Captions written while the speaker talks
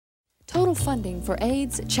Total funding for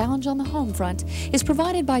AIDS Challenge on the Home Front is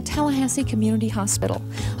provided by Tallahassee Community Hospital,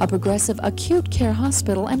 a progressive acute care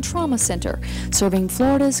hospital and trauma center serving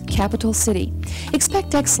Florida's capital city.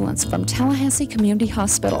 Expect excellence from Tallahassee Community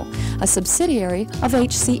Hospital, a subsidiary of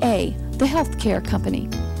HCA, the healthcare company.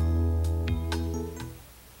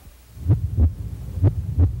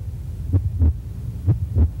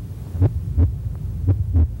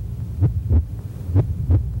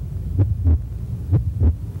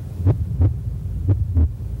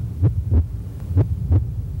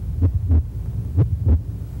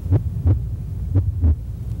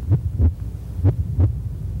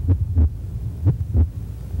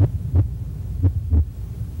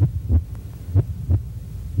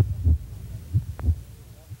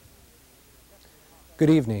 Good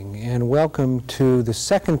evening and welcome to the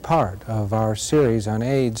second part of our series on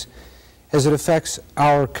AIDS as it affects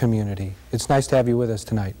our community. It's nice to have you with us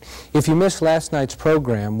tonight. If you missed last night's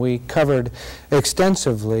program, we covered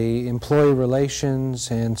extensively employee relations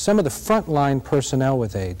and some of the frontline personnel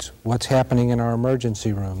with AIDS, what's happening in our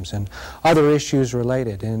emergency rooms and other issues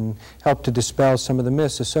related, and helped to dispel some of the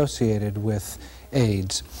myths associated with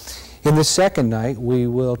AIDS. In the second night, we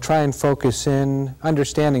will try and focus in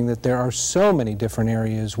understanding that there are so many different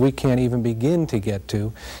areas we can't even begin to get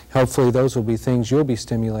to. Hopefully those will be things you'll be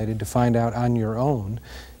stimulated to find out on your own,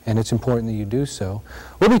 and it's important that you do so.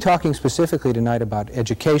 We'll be talking specifically tonight about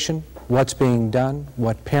education, what's being done,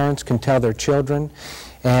 what parents can tell their children,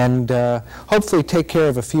 and hopefully take care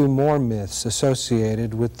of a few more myths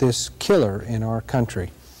associated with this killer in our country.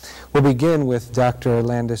 We'll begin with Dr.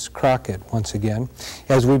 Landis Crockett once again.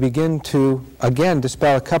 As we begin to, again,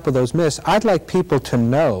 dispel a couple of those myths, I'd like people to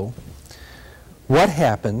know what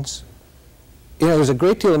happens. You know, there's a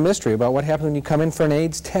great deal of mystery about what happens when you come in for an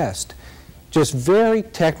AIDS test. Just very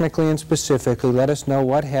technically and specifically let us know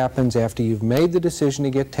what happens after you've made the decision to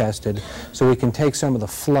get tested so we can take some of the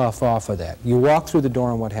fluff off of that. You walk through the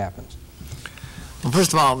door and what happens? Well,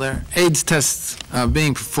 first of all, there are AIDS tests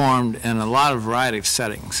being performed in a lot of variety of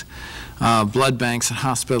settings, blood banks and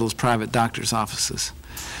hospitals, private doctors' offices.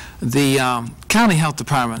 The county health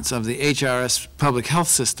departments of the HRS public health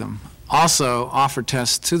system also offer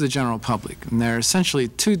tests to the general public, and there are essentially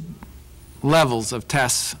two levels of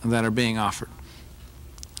tests that are being offered.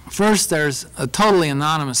 First, there's a totally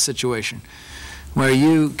anonymous situation where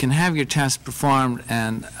you can have your test performed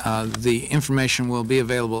and the information will be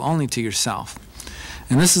available only to yourself.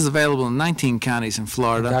 And this is available in 19 counties in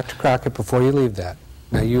Florida. Dr. Crockett, before you leave that,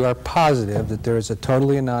 now you are positive that there is a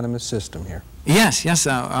totally anonymous system here? Yes, yes.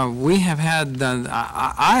 We have had,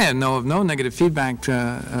 I know of no negative feedback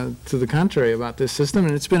to the contrary about this system,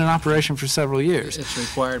 and it's been in operation for several years. It's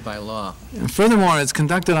required by law. And furthermore, it's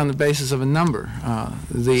conducted on the basis of a number.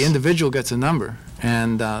 The individual gets a number,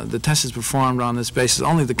 and the test is performed on this basis.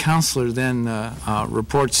 Only the counselor then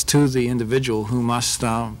reports to the individual who must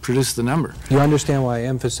produce the number. You understand why I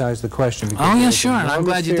emphasize the question? Oh, yes, sure, and I'm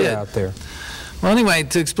glad you did. Out there. Well, anyway,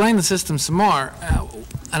 to explain the system some more,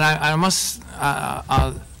 and I must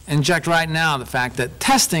inject right now the fact that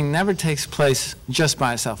testing never takes place just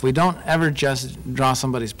by itself. We don't ever just draw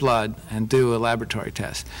somebody's blood and do a laboratory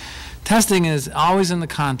test. Testing is always in the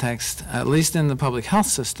context, at least in the public health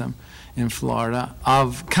system in Florida,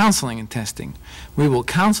 of counseling and testing. We will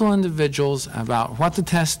counsel individuals about what the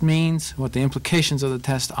test means, what the implications of the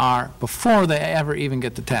test are, before they ever even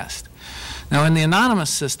get the test. Now, in the anonymous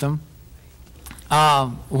system,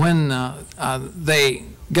 when they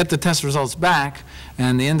get the test results back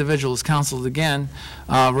and the individual is counseled again,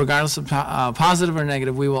 regardless of positive or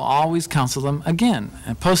negative, we will always counsel them again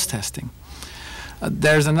post-testing.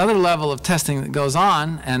 There's another level of testing that goes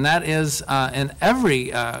on, and that is in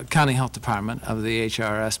every county health department of the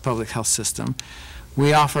HRS public health system,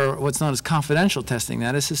 we offer what's known as confidential testing.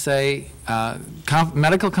 That is to say,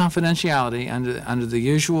 medical confidentiality under the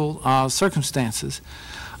usual circumstances.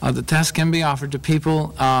 The test can be offered to people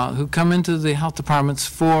who come into the health departments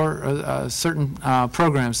for certain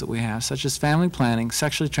programs that we have, such as family planning,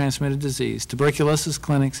 sexually transmitted disease, tuberculosis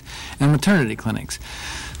clinics, and maternity clinics.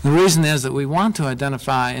 The reason is that we want to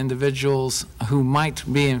identify individuals who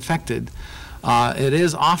might be infected. It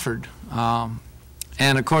is offered.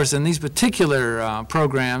 And of course, in these particular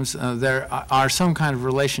programs, there are some kind of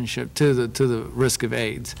relationship to the risk of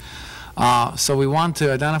AIDS. So we want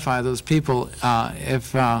to identify those people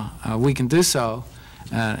if we can do so,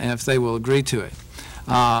 and if they will agree to it.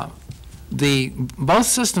 Both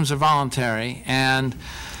systems are voluntary, and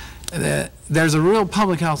there's a real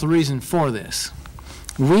public health reason for this.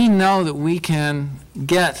 We know that we can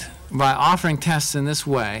get, by offering tests in this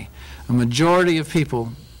way, a majority of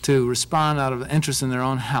people to respond out of interest in their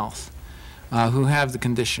own health. who have the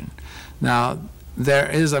condition. Now,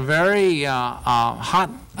 there is a very hot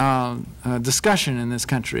discussion in this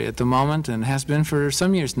country at the moment, and has been for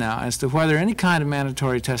some years now, as to whether any kind of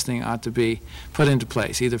mandatory testing ought to be put into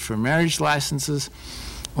place, either for marriage licenses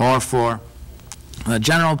or for the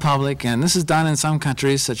general public. And this is done in some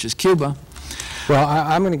countries, such as Cuba. Well,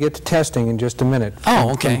 I'm going to get to testing in just a minute.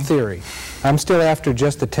 Oh, okay. From theory. I'm still after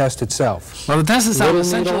just the test itself. Well, the test itself Little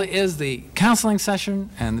essentially needle. is the counseling session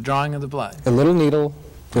and the drawing of the blood. A little needle,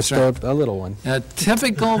 just That's right. a little one. A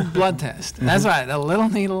typical blood test. That's right. A little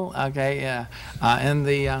needle, okay, in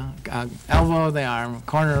the elbow of the arm,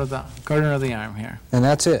 corner of the arm here. And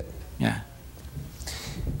that's it. Yeah.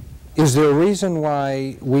 Is there a reason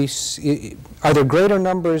why are there greater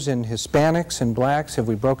numbers in Hispanics and blacks? Have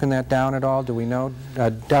we broken that down at all? Do we know?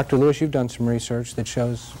 Dr. Lewis, you've done some research that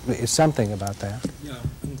shows something about that. Yeah,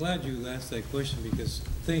 I'm glad you asked that question, because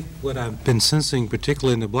I think what I've been sensing,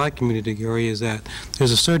 particularly in the black community area, is that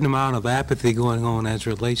there's a certain amount of apathy going on as it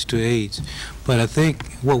relates to AIDS. But I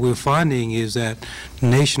think what we're finding is that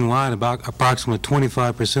nationwide, about approximately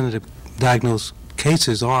 25% of the diagnosed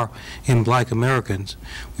cases are in black Americans.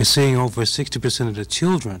 We're seeing over 60% of the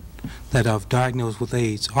children that are diagnosed with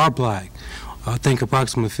AIDS are black. I think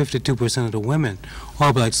approximately 52% of the women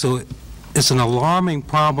are black. So it's an alarming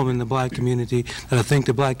problem in the black community that I think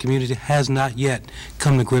the black community has not yet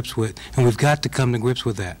come to grips with, and we've got to come to grips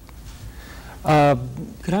with that.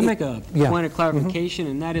 Could I make a point of clarification?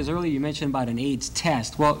 And that is, earlier you mentioned about an AIDS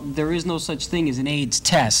test. Well, there is no such thing as an AIDS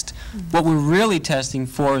test. What we're really testing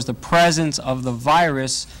for is the presence of the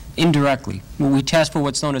virus indirectly. We test for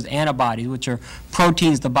what's known as antibodies, which are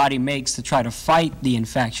proteins the body makes to try to fight the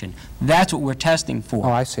infection. That's what we're testing for.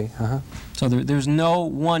 Oh, I see. So there's no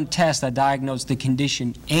one test that diagnoses the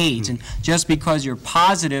condition AIDS. And just because you're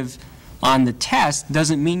positive on the test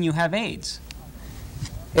doesn't mean you have AIDS.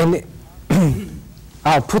 And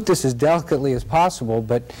I'll put this as delicately as possible,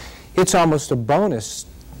 but it's almost a bonus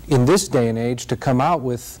in this day and age to come out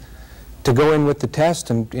with, to go in with the test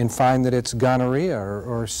and find that it's gonorrhea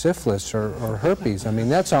or syphilis or herpes. I mean,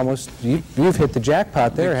 that's almost, you've hit the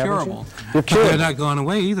jackpot there, haven't you? You're cured. They're not going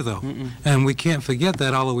away either, though. And we can't forget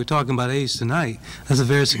that, although we're talking about AIDS tonight, that's a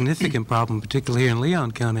very significant problem, particularly here in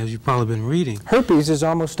Leon County, as you've probably been reading. Herpes has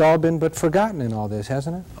almost all been but forgotten in all this,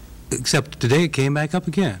 hasn't it? Except today it came back up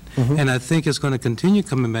again. And I think it's going to continue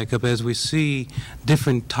coming back up as we see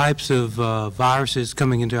different types of viruses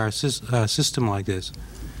coming into our system like this.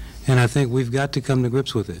 And I think we've got to come to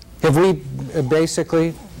grips with it. Have we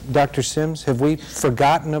basically, Dr. Sims, have we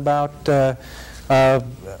forgotten about the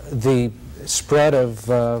spread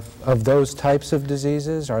of those types of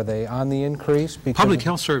diseases? Are they on the increase? Public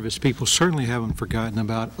health service people certainly haven't forgotten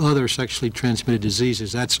about other sexually transmitted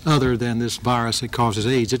diseases. That's other than this virus that causes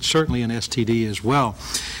AIDS. It's certainly an STD as well.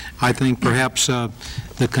 I think perhaps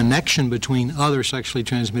the connection between other sexually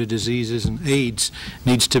transmitted diseases and AIDS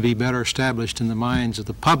needs to be better established in the minds of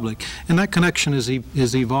the public. And that connection is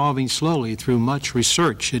evolving slowly through much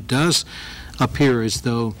research. It does appear as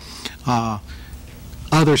though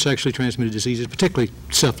other sexually transmitted diseases, particularly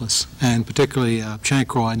syphilis and particularly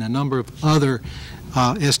chancroid and a number of other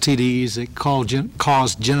STDs that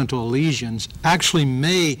cause genital lesions, actually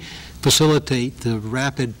may facilitate the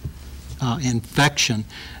rapid infection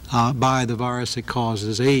by the virus that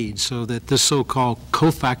causes AIDS, so that this so-called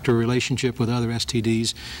cofactor relationship with other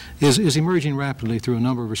STDs is emerging rapidly through a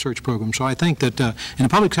number of research programs. So I think that in the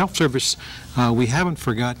public health service, we haven't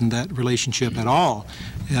forgotten that relationship at all.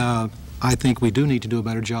 I think we do need to do a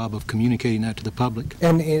better job of communicating that to the public.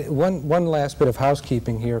 And one last bit of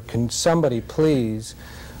housekeeping here. Can somebody please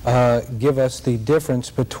give us the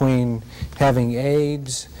difference between having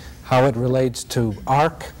AIDS, how it relates to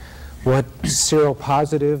ARC, what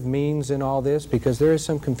seropositive means in all this? Because there is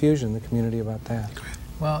some confusion in the community about that.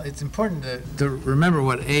 Well, it's important to remember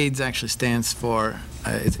what AIDS actually stands for.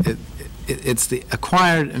 It's the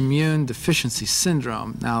acquired immune deficiency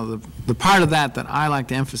syndrome. Now, the part of that I like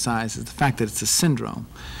to emphasize is the fact that it's a syndrome.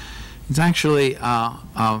 It's actually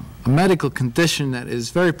a medical condition that is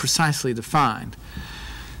very precisely defined.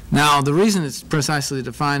 Now, the reason it's precisely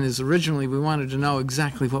defined is originally we wanted to know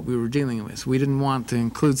exactly what we were dealing with. We didn't want to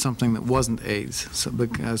include something that wasn't AIDS,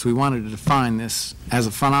 because we wanted to define this as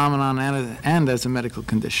a phenomenon and as a medical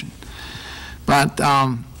condition. But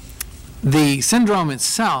the syndrome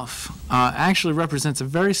itself actually represents a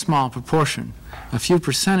very small proportion, a few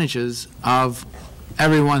percentages of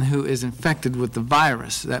everyone who is infected with the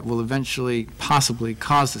virus that will eventually possibly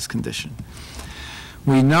cause this condition.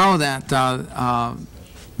 We know that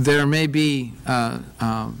there may be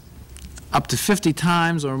up to 50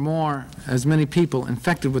 times or more as many people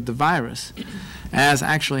infected with the virus as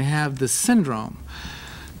actually have the syndrome.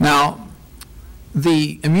 Now,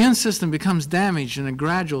 the immune system becomes damaged in a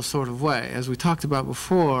gradual sort of way. As we talked about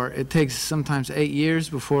before, it takes sometimes 8 years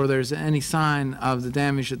before there's any sign of the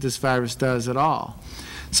damage that this virus does at all.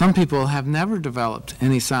 Some people have never developed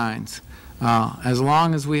any signs as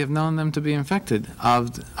long as we have known them to be infected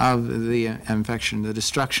of the infection, the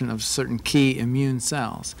destruction of certain key immune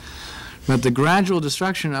cells. But the gradual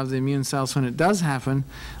destruction of the immune cells, when it does happen,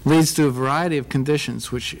 leads to a variety of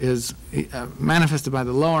conditions, which is manifested by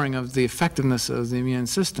the lowering of the effectiveness of the immune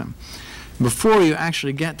system. Before you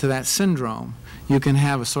actually get to that syndrome, you can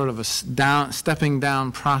have a sort of a stepping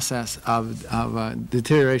down process of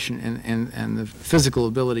deterioration in the physical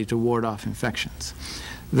ability to ward off infections.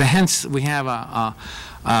 Hence, we have a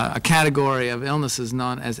category of illnesses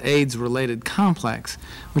known as AIDS-related complex,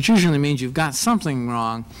 which usually means you've got something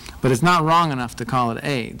wrong, but it's not wrong enough to call it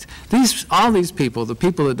AIDS. All these people, the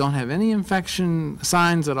people that don't have any infection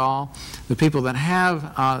signs at all, the people that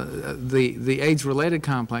have the AIDS-related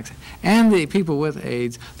complex, and the people with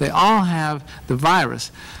AIDS, they all have the virus,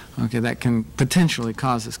 okay, that can potentially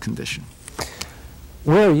cause this condition.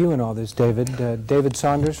 Where are you in all this, David? David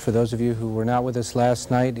Saunders, for those of you who were not with us last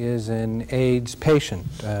night, is an AIDS patient.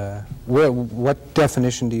 What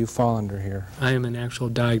definition do you fall under here? I am an actual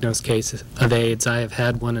diagnosed case of AIDS. I have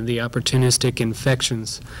had one of the opportunistic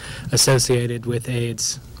infections associated with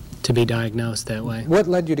AIDS to be diagnosed that way. What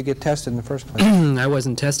led you to get tested in the first place? I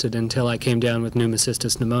wasn't tested until I came down with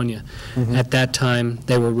pneumocystis pneumonia. At that time,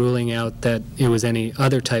 they were ruling out that it was any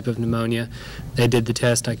other type of pneumonia. They did the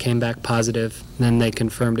test, I came back positive, then they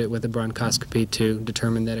confirmed it with a bronchoscopy to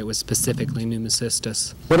determine that it was specifically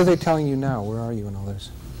pneumocystis. What are they telling you now? Where are you in all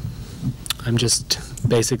this? I'm just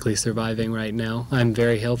basically surviving right now. I'm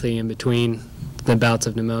very healthy in between the bouts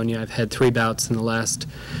of pneumonia. I've had 3 bouts in the last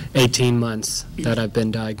 18 months that I've been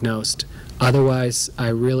diagnosed. Otherwise, I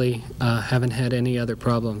really haven't had any other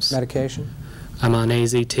problems. Medication? I'm on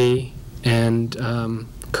AZT and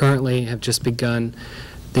currently have just begun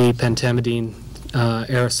the pentamidine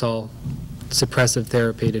aerosol suppressive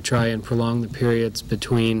therapy to try and prolong the periods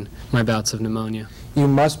between my bouts of pneumonia. You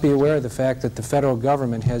must be aware of the fact that the federal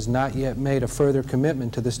government has not yet made a further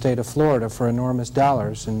commitment to the state of Florida for enormous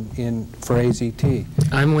dollars for AZT.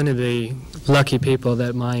 I'm one of the lucky people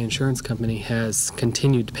that my insurance company has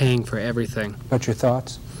continued paying for everything. What's your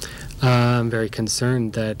thoughts? I'm very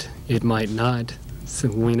concerned that it might not. So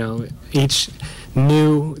we know each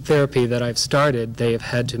new therapy that I've started, they have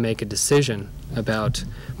had to make a decision about.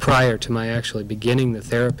 Prior to my actually beginning the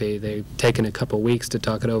therapy, they've taken a couple weeks to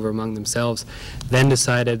talk it over among themselves, then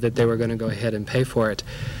decided that they were going to go ahead and pay for it.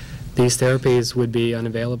 These therapies would be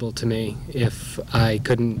unavailable to me if I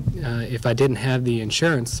didn't have the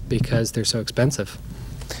insurance because they're so expensive.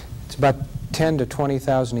 It's about $10,000 to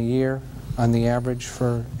 $20,000 a year on the average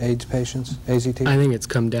for AIDS patients, AZT? I think it's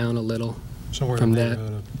come down a little. Somewhere from in that.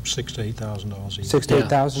 $6,000 to $8,000 a year. $6,000 to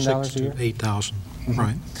 $8,000 a year? $8,000,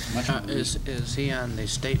 right. Is he on the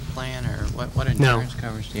state plan, or what insurance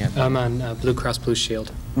coverage do you have? I'm on Blue Cross Blue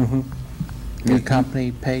Shield. Your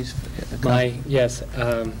company pays? Yes,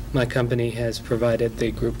 my company has provided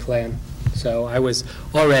the group plan. So I was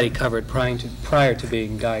already covered prior to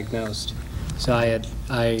being diagnosed. So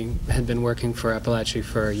I had been working for Appalachia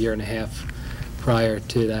for a year and a half prior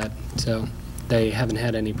to that. So they haven't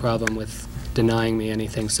had any problem with denying me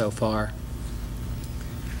anything so far.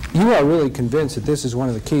 You are really convinced that this is one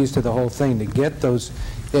of the keys to the whole thing, to get those,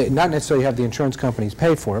 not necessarily have the insurance companies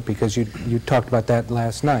pay for it, because you talked about that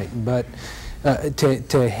last night, but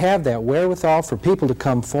to have that wherewithal for people to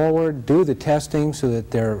come forward, do the testing so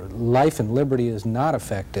that their life and liberty is not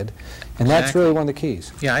affected, and that's really one of the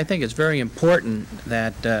keys. Yeah, I think it's very important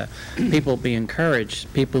that people be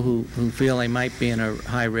encouraged, people who feel they might be in a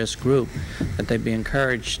high-risk group, that they be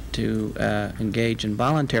encouraged to engage in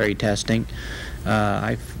voluntary testing.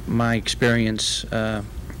 My experience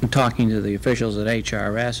talking to the officials at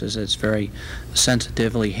HRS is it's very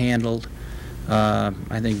sensitively handled.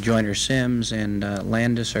 I think Joyner Sims and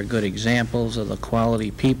Landis are good examples of the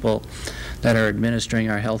quality people that are administering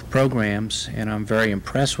our health programs, and I'm very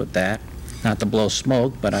impressed with that. Not to blow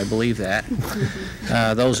smoke, but I believe that.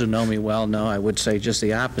 Those who know me well know I would say just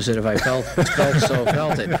the opposite if I felt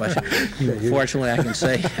it. But fortunately, I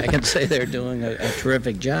can say they're doing a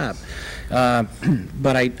terrific job.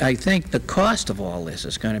 But I think the cost of all this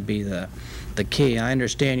is going to be the the key. I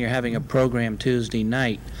understand you're having a program Tuesday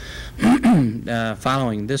night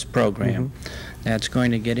following this program that's going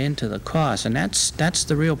to get into the costs, and that's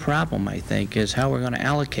the real problem, I think, is how we're going to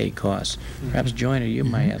allocate costs. Perhaps Joyner, you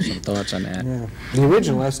might have some thoughts on that. Yeah. The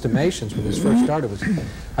original estimations when this first started was,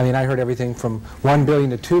 I mean, I heard everything from $1 billion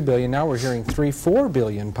to $2 billion. Now we're hearing $3–4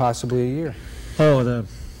 billion possibly a year. Oh, the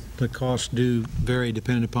costs do vary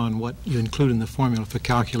depending upon what you include in the formula for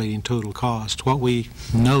calculating total cost. What we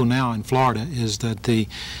know now in Florida is that the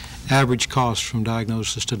average cost from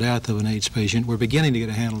diagnosis to death of an AIDS patient, we're beginning to get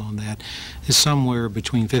a handle on that, is somewhere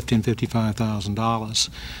between $50,000 and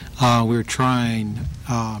 $55,000. We're trying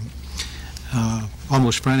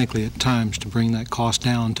almost frantically at times to bring that cost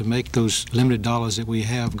down to make those limited dollars that we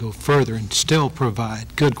have go further and still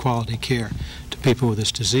provide good quality care to people with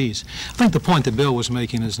this disease. I think the point that Bill was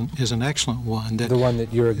making is an excellent one. That the one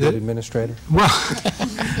that you're a good administrator? Well,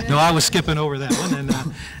 no, I was skipping over that one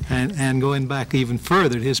and going back even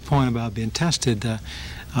further to his point about being tested,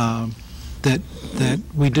 that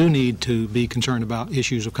we do need to be concerned about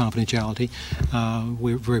issues of confidentiality.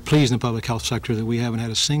 We're very pleased in the public health sector that we haven't had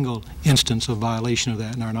a single instance of violation of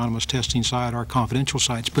that in our anonymous testing site, our confidential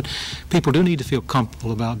sites. But people do need to feel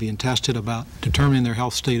comfortable about being tested, about determining their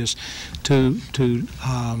health status, to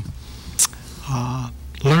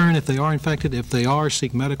learn if they are infected. If they are,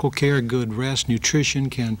 seek medical care, good rest, nutrition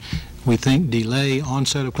can, we think, delay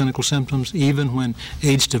onset of clinical symptoms. Even when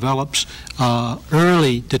AIDS develops,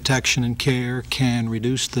 early detection and care can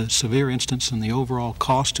reduce the severe instance and the overall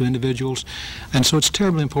cost to individuals. And so it's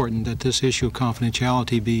terribly important that this issue of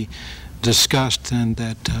confidentiality be discussed, and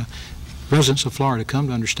that residents of Florida come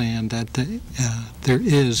to understand that there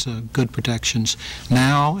is good protections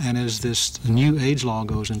now, and as this new AIDS law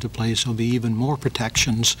goes into place, there'll be even more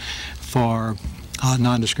protections for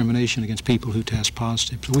non-discrimination against people who test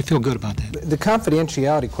positive. So we feel good about that. The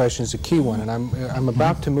confidentiality question is a key one, and I'm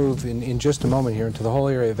about to move in just a moment here into the whole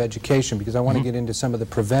area of education, because I want to get into some of the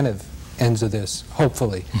preventive ends of this,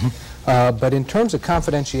 hopefully. But in terms of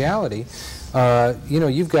confidentiality, you know,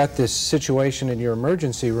 you've got this situation in your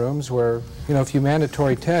emergency rooms where, you know, if you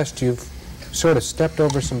mandatory test, you've sort of stepped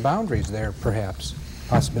over some boundaries there, perhaps.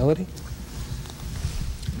 Possibility?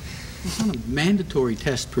 It's not a mandatory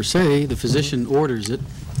test per se. The physician orders it.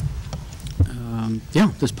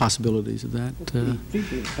 Yeah, there's possibilities of that. The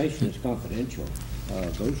treatment of the patient is confidential.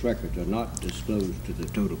 Those records are not disclosed to the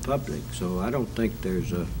total public, so I don't think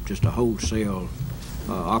there's just a wholesale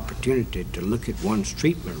opportunity to look at one's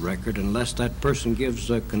treatment record unless that person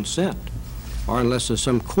gives consent, or unless there's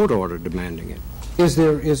some court order demanding it. Is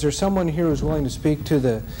there someone here who's willing to speak to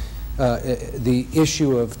the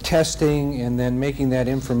issue of testing and then making that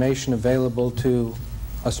information available to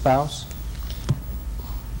a spouse?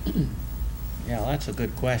 Yeah, well, that's a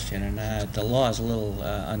good question, and the law is a little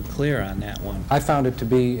unclear on that one. I found it to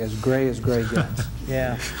be as gray gets.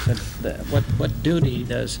 Yeah, but what duty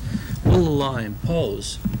will the law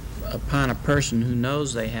impose upon a person who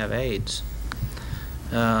knows they have AIDS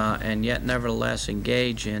and yet nevertheless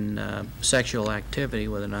engage in sexual activity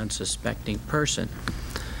with an unsuspecting person?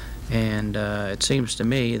 And it seems to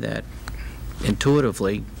me that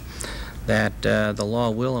intuitively that the law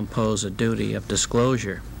will impose a duty of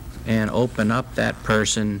disclosure and open up that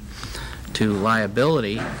person to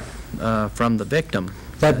liability from the victim.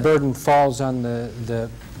 That burden falls on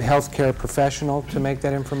the healthcare professional to make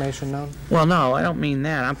that information known? Well, no, I don't mean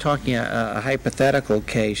that. I'm talking a hypothetical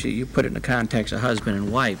case. You put it in the context of husband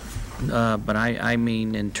and wife, but I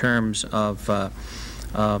mean in terms of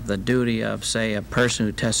the duty of, say, a person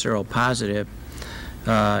who tests seropositive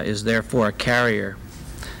is therefore a carrier,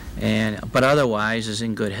 but otherwise is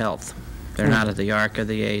in good health. They're not at the arc of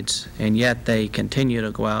the AIDS, and yet they continue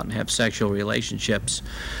to go out and have sexual relationships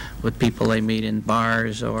with people they meet in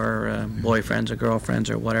bars or boyfriends or girlfriends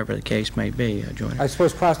or whatever the case may be. I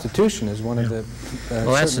suppose prostitution is one of the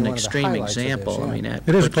well, that's an extreme example. This, yeah. I mean,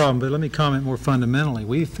 it is a problem, but let me comment more fundamentally.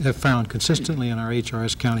 We have found consistently in our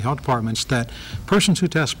HRS county health departments that persons who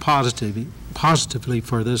test positively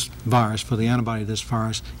for this virus, for the antibody to this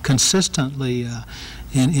virus, consistently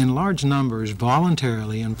in large numbers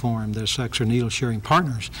voluntarily inform their sex or needle sharing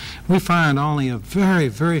partners. We find only a very,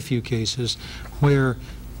 very few cases where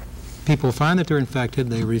people find that they're infected,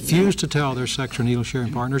 they refuse to tell their sex or needle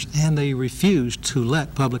sharing partners, and they refuse to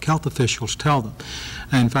let public health officials tell them.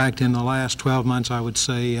 In fact, in the last 12 months, I would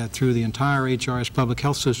say through the entire HRS public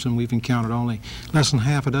health system, we've encountered only less than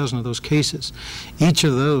half a dozen of those cases. Each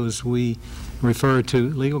of those we refer to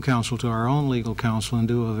legal counsel, to our own legal counsel, and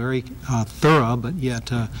do a very thorough but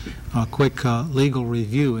yet quick legal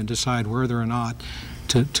review and decide whether or not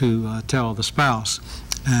to tell the spouse.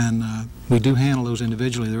 and we do handle those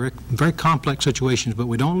individually. They're very complex situations, but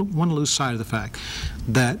we don't want to lose sight of the fact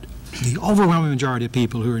that the overwhelming majority of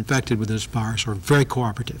people who are infected with this virus are very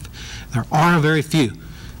cooperative. There are very few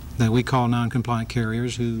that we call non-compliant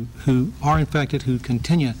carriers who are infected, who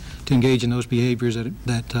continue to engage in those behaviors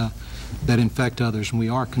that infect others, and we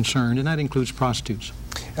are concerned, and that includes prostitutes.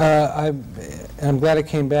 I'm glad I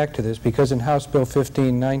came back to this, because in House Bill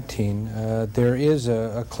 1519 there is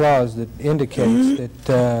a clause that indicates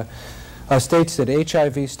that states that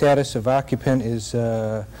HIV status of occupant is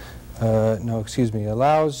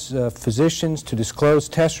allows physicians to disclose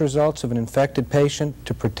test results of an infected patient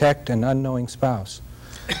to protect an unknowing spouse.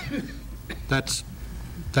 That's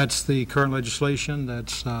the current legislation.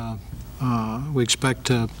 That's we expect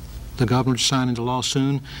the governor to sign into law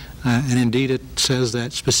soon, and indeed it says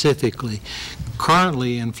that specifically.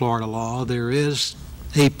 Currently in Florida law, there is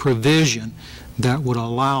a provision that would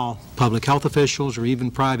allow public health officials or even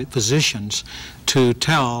private physicians to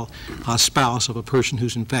tell a spouse of a person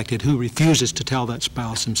who's infected who refuses to tell that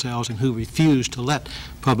spouse themselves and who refuse to let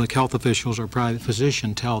public health officials or private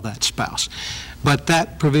physician tell that spouse. But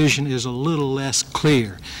that provision is a little less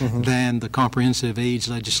clear than the comprehensive AIDS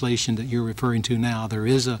legislation that you're referring to now. There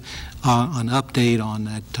is an update on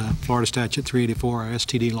that Florida Statute 384, our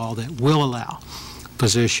STD law, that will allow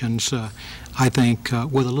physicians, I think,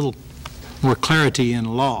 with a little more clarity in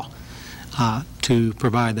law to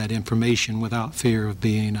provide that information without fear of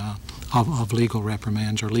being of legal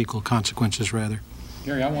reprimands or legal consequences, rather.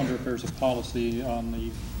 Gary, I wonder if there's a policy on the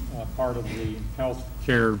part of the health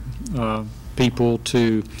care people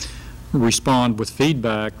to respond with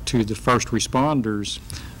feedback to the first responders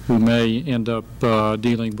who may end up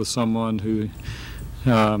dealing with someone who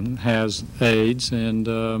has AIDS and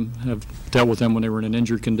have dealt with them when they were in an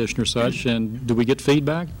injured condition or such, and do we get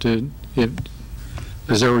feedback?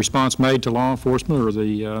 Is there a response made to law enforcement or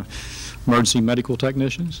the emergency medical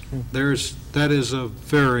technicians? That is a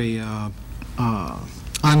very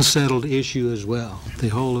unsettled issue as well. The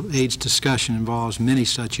whole AIDS discussion involves many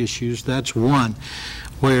such issues. That's one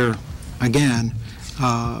where, again,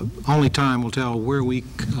 only time will tell where we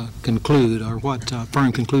conclude or what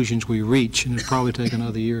firm conclusions we reach, and it'll probably take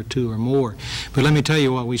another year or two or more. But let me tell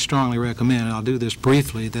you what we strongly recommend, and I'll do this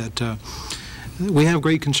briefly, that we have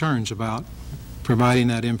great concerns about providing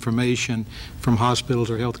that information from hospitals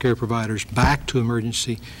or healthcare providers back to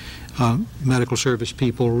emergency medical service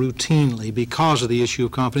people routinely because of the issue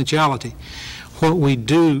of confidentiality. What we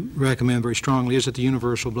do recommend very strongly is that the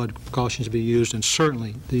universal blood precautions be used, and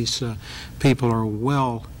certainly these people are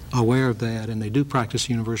well aware of that, and they do practice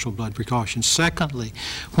universal blood precautions. Secondly,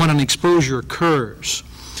 when an exposure occurs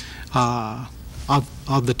of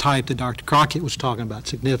the type that Dr. Crockett was talking about,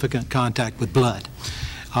 significant contact with blood,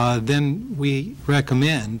 then we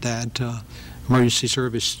recommend that emergency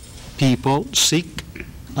service people seek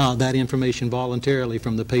that information voluntarily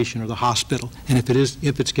from the patient or the hospital. And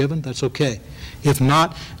if it's given, that's okay. If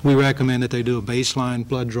not, we recommend that they do a baseline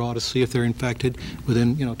blood draw to see if they're infected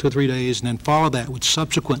within 2 or 3 days, and then follow that with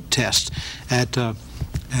subsequent tests at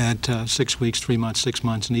 6 weeks, 3 months, 6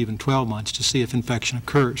 months, and even 12 months to see if infection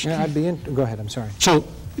occurs. Yeah, go ahead, I'm sorry. So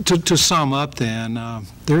to sum up then,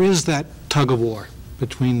 there is that tug of war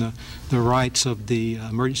between the rights of the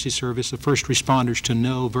emergency service, the first responders to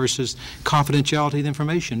know versus confidentiality of the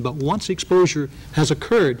information. But once exposure has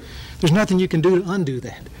occurred, there's nothing you can do to undo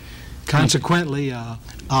that. Consequently,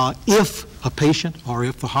 if a patient or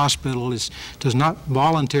if the hospital does not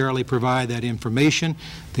voluntarily provide that information,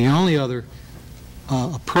 the only other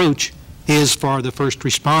approach is for the first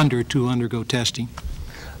responder to undergo testing.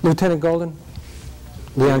 Lieutenant Golden,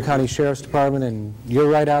 Leon County Sheriff's Department, and you're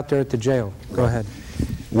right out there at the jail. Go ahead.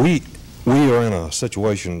 We are in a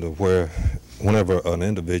situation to where whenever an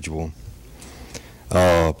individual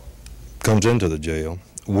comes into the jail,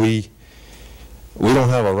 we don't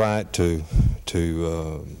have a right to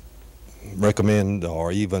recommend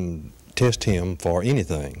or even test him for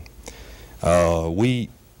anything. We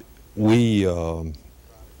are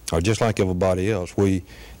just like everybody else. We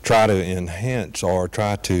try to enhance or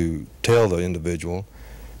try to tell the individual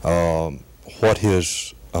what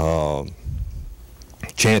his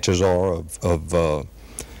chances are of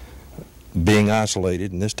being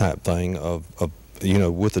isolated and this type of thing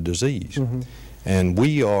with the disease. And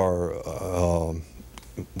we are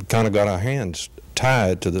kind of got our hands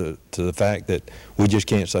tied to the fact that we just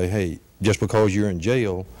can't say, hey, just because you're in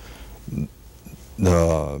jail,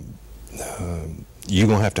 you're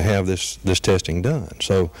going to have this testing done.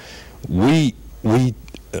 So we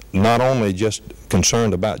not only just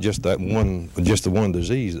concerned about just the one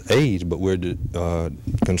disease, AIDS, but we're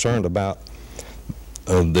concerned about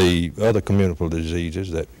the other communicable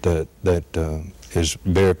diseases that is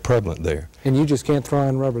very prevalent there. And you just can't throw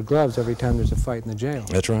on rubber gloves every time there's a fight in the jail.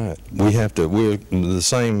 That's right. We have to. We're in the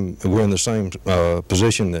same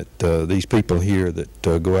position that these people here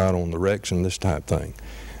that go out on the wrecks and this type thing.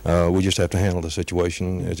 We just have to handle the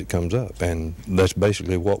situation as it comes up, and that's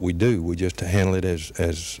basically what we do. We just handle it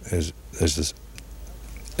as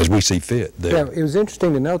we see fit there. Yeah, it was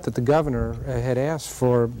interesting to note that the governor had asked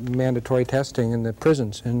for mandatory testing in the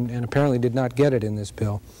prisons, and apparently did not get it in this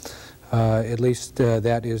bill. At least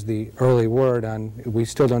that is the early word on. We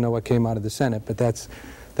still don't know what came out of the Senate, but that's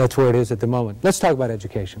where it is at the moment. Let's talk about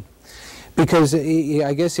education. Because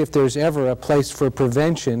I guess if there's ever a place for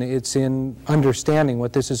prevention, it's in understanding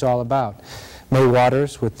what this is all about. May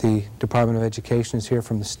Waters with the Department of Education is here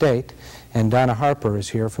from the state, and Donna Harper is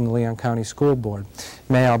here from the Leon County School Board.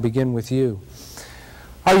 May, I'll begin with you.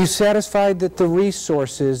 Are you satisfied that the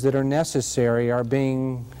resources that are necessary are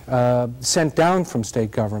being sent down from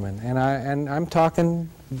state government? And I'm talking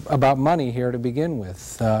about money here to begin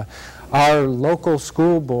with. Are local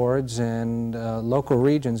school boards and local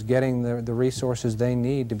regions getting the resources they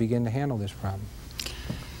need to begin to handle this problem?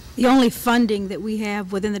 The only funding that we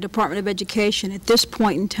have within the Department of Education at this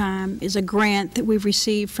point in time is a grant that we've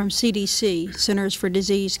received from CDC, Centers for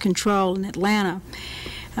Disease Control in Atlanta.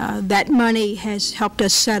 That money has helped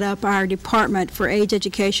us set up our Department for AIDS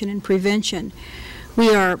Education and Prevention.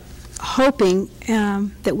 We are hoping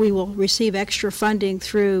that we will receive extra funding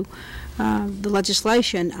through the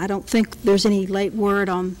legislation. I don't think there's any late word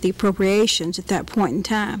on the appropriations at that point in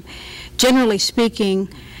time. Generally speaking,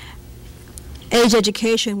 AIDS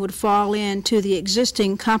education would fall into the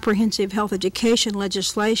existing comprehensive health education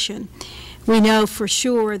legislation. We know for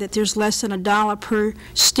sure that there's less than $1 per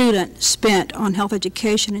student spent on health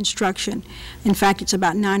education instruction. In fact, it's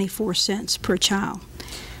about 94 cents per child.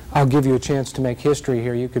 I'll give you a chance to make history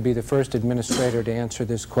here. You could be the first administrator to answer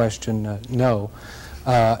this question, no.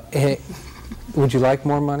 Would you like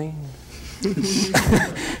more money?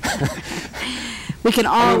 We can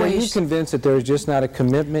always... Are you convinced that there is just not a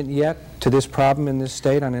commitment yet to this problem in this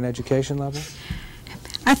state on an education level?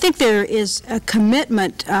 I think there is a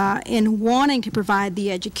commitment in wanting to provide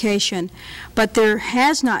the education, but there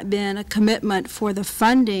has not been a commitment for the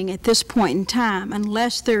funding at this point in time,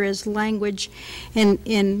 unless there is language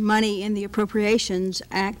in money in the Appropriations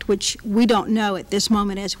Act, which we don't know at this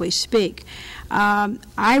moment as we speak.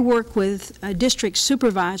 I work with district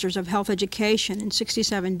supervisors of health education in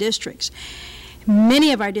 67 districts.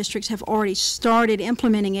 Many of our districts have already started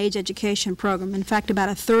implementing AIDS education program. In fact, about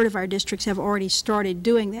a third of our districts have already started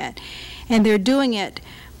doing that. And they're doing it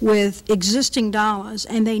with existing dollars,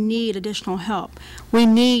 and they need additional help. We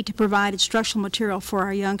need to provide instructional material for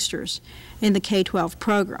our youngsters in the K-12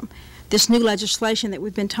 program. This new legislation that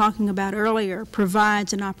we've been talking about earlier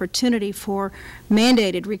provides an opportunity for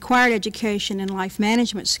mandated required education in life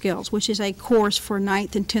management skills, which is a course for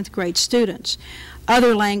 9th and 10th grade students.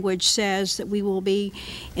 Other language says that we will be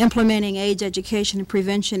implementing AIDS education and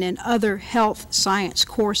prevention in other health science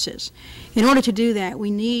courses. In order to do that,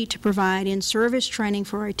 we need to provide in-service training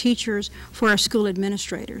for our teachers, for our school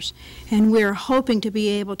administrators. And we're hoping to be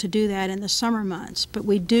able to do that in the summer months, but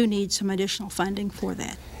we do need some additional funding for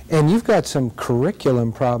that. And you've got some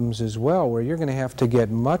curriculum problems as well, where you're going to have to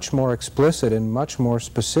get much more explicit and much more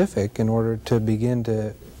specific in order to begin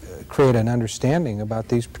to create an understanding about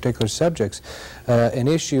these particular subjects, an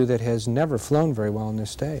issue that has never flown very well in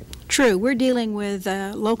this state. True. We're dealing with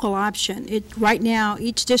a local option. Right now,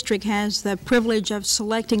 each district has the privilege of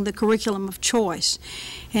selecting the curriculum of choice.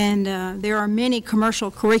 And there are many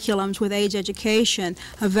commercial curriculums with AIDS education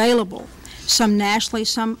available, some nationally,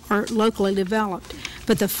 some are locally developed.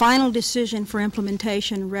 But the final decision for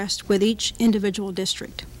implementation rests with each individual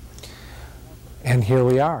district. And here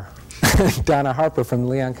we are. Donna Harper from the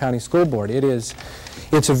Leon County School Board. It's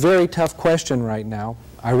a very tough question right now.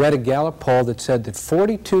 I read a Gallup poll that said that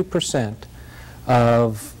 42%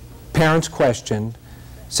 of parents questioned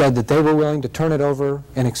said that they were willing to turn it over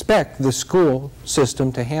and expect the school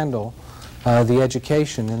system to handle the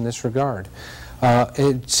education in this regard.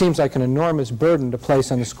 It seems like an enormous burden to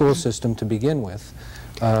place on the school system to begin with,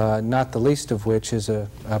 not the least of which is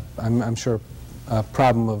I'm sure, a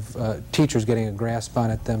problem of teachers getting a grasp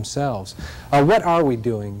on it themselves. What are we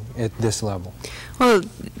doing at this level? Well,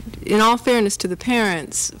 in all fairness to the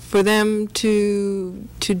parents, for them to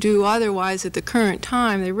do otherwise at the current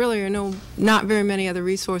time, there really are not very many other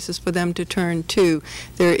resources for them to turn to.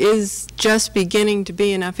 There is just beginning to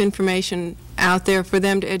be enough information out there for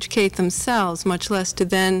them to educate themselves, much less to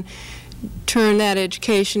then turn that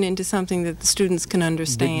education into something that the students can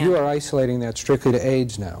understand. But you are isolating that strictly to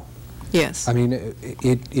AIDS now. Yes. I mean,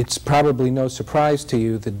 it's probably no surprise to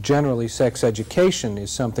you that generally sex education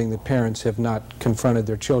is something that parents have not confronted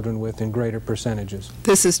their children with in greater percentages.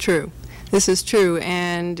 This is true. This is true,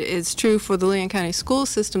 and it's true for the Leon County school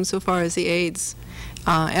system so far as the AIDS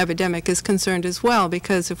epidemic is concerned as well,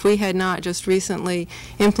 because if we had not just recently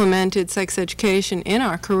implemented sex education in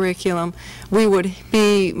our curriculum, we would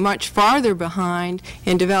be much farther behind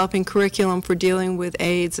in developing curriculum for dealing with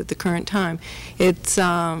AIDS at the current time. It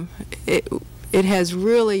has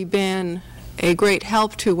really been a great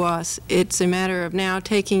help to us. It's a matter of now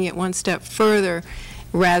taking it one step further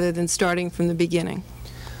rather than starting from the beginning.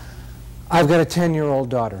 I've got a 10-year-old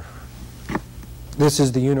daughter. This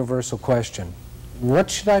is the universal question. What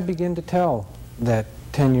should I begin to tell that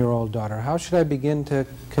 10-year-old daughter? How should I begin to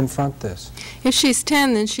confront this? If she's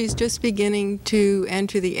 10, then she's just beginning to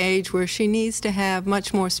enter the age where she needs to have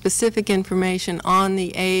much more specific information on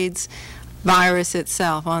the AIDS virus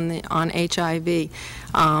itself, on HIV.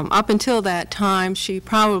 Up until that time, she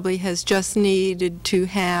probably has just needed to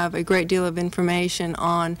have a great deal of information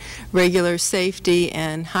on regular safety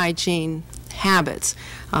and hygiene habits,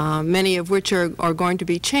 many of which are going to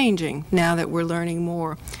be changing now that we're learning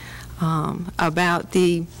more about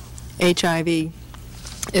the HIV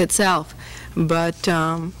itself. But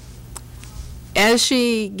as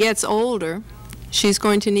she gets older, she's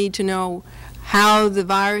going to need to know how the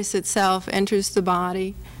virus itself enters the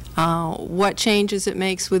body, what changes it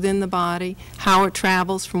makes within the body, how it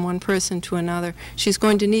travels from one person to another. She's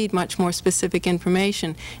going to need much more specific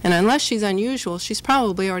information. And unless she's unusual, she's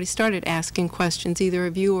probably already started asking questions either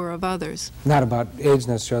of you or of others. Not about AIDS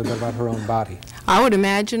necessarily, but about her own body. I would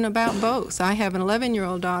imagine about both. I have an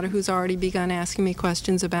 11-year-old daughter who's already begun asking me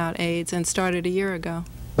questions about AIDS and started a year ago.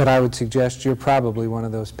 But I would suggest you're probably one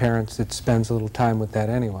of those parents that spends a little time with that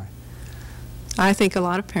anyway. I think a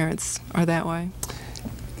lot of parents are that way.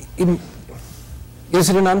 Is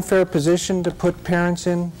it an unfair position to put parents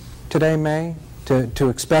in today, May, to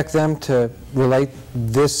expect them to relate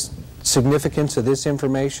this significance of this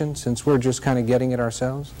information since we're just kind of getting it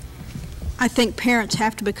ourselves? I think parents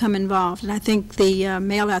have to become involved, and I think the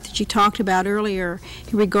mail-out that you talked about earlier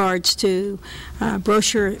in regards to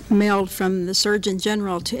brochure mailed from the Surgeon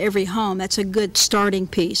General to every home, that's a good starting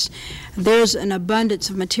piece. There's an abundance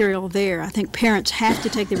of material there. I think parents have to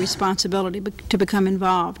take the responsibility to become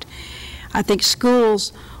involved. I think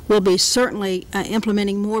schools will be certainly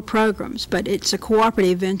implementing more programs, but it's a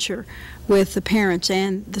cooperative venture with the parents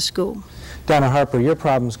and the school. Donna Harper, your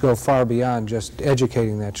problems go far beyond just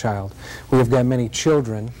educating that child. We have got many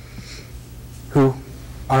children who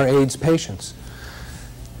are AIDS patients.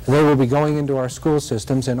 They will be going into our school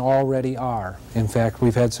systems and already are. In fact,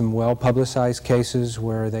 we've had some well-publicized cases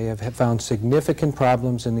where they have found significant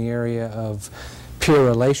problems in the area of peer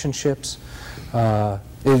relationships,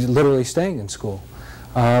 literally staying in school.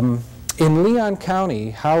 In Leon County,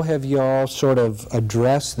 how have you all sort of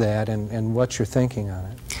addressed that and what's your thinking on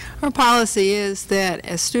it? Our policy is that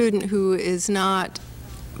a student who is not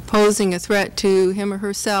posing a threat to him or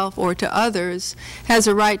herself or to others has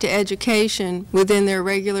a right to education within their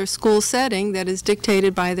regular school setting that is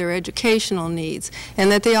dictated by their educational needs,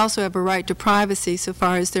 and that they also have a right to privacy so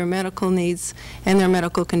far as their medical needs and their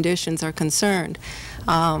medical conditions are concerned.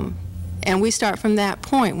 And we start from that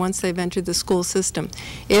point once they've entered the school system.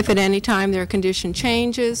 If at any time their condition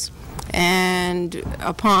changes, and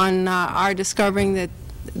upon our discovering that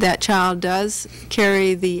that child does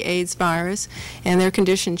carry the AIDS virus and their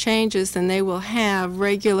condition changes, then they will have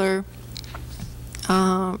regular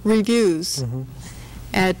reviews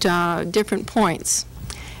at different points.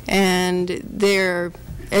 And their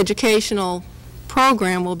educational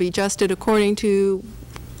program will be adjusted according to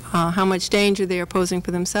how much danger they are posing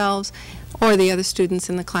for themselves or the other students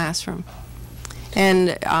in the classroom.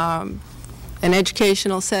 And an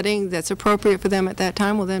educational setting that's appropriate for them at that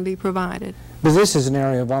time will then be provided. But this is an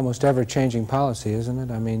area of almost ever-changing policy, isn't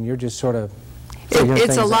it? I mean, you're just sort of figuring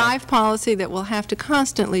It's a things live out. policy that will have to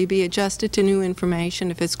constantly be adjusted to new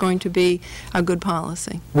information if it's going to be a good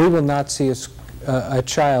policy. We will not see a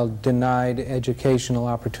child denied educational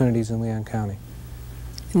opportunities in Leon County.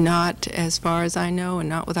 Not as far as I know, and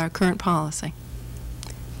not with our current policy.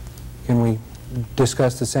 Can we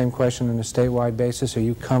discuss the same question on a statewide basis? Are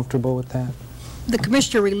you comfortable with that? The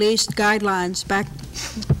Commissioner released guidelines back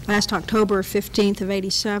last October 15th of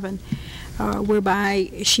 '87, whereby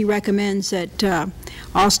she recommends that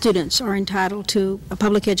all students are entitled to a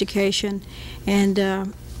public education, and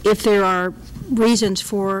if there are reasons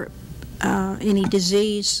for any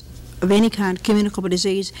disease of any kind, communicable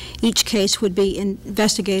disease, each case would be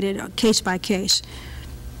investigated case by case.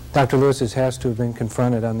 Dr. Lewis has to have been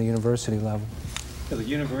confronted on the university level. The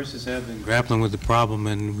universities have been grappling with the problem,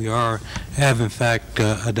 and we have in fact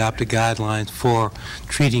adopted guidelines for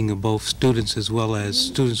treating of both students as well as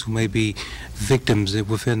students who may be victims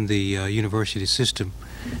within the university system.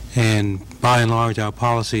 And by and large, our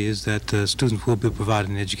policy is that students will be provided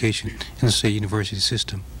an education in the state university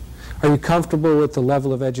system. Are you comfortable with the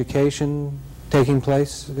level of education taking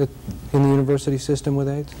place in the university system with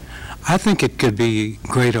AIDS? I think it could be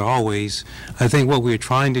greater always. I think what we're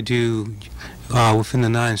trying to do within the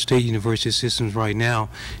 9 state university systems right now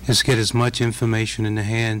is get as much information in the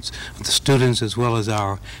hands of the students as well as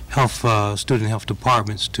our student health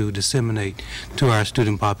departments to disseminate to our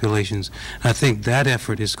student populations. And I think that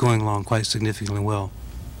effort is going along quite significantly well.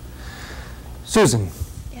 Susan.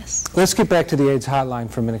 Yes. Let's get back to the AIDS hotline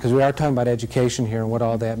for a minute, because we are talking about education here and what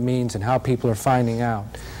all that means and how people are finding out.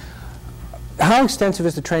 How extensive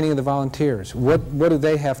is the training of the volunteers? What do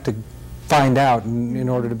they have to find out in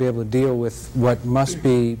order to be able to deal with what must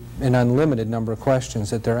be an unlimited number of questions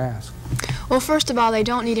that they're asked? Well, first of all, they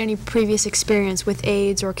don't need any previous experience with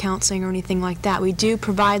AIDS or counseling or anything like that. We do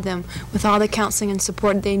provide them with all the counseling and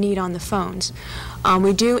support they need on the phones.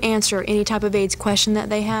 We do answer any type of AIDS question that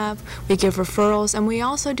they have. We give referrals, and we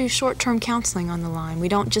also do short-term counseling on the line. We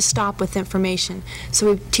don't just stop with information.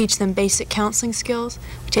 So we teach them basic counseling skills,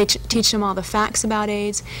 we teach them all the facts about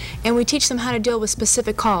AIDS, and we teach them how to deal with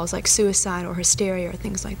specific calls like suicide or hysteria or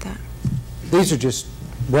things like that. These are just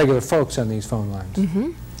regular folks on these phone lines?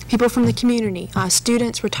 Mm-hmm. People from the community,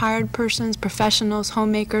 students, retired persons, professionals,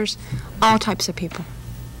 homemakers, all types of people.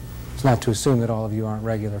 It's not to assume that all of you aren't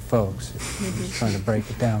regular folks. Just trying to break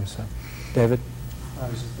it down. So, David? I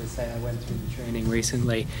was just going to say I went through the training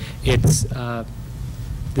recently. It's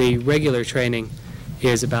the regular training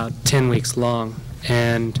is about 10 weeks long,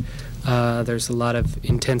 and there's a lot of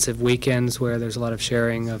intensive weekends where there's a lot of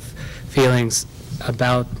sharing of feelings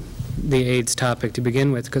about the AIDS topic to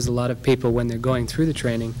begin with, because a lot of people, when they're going through the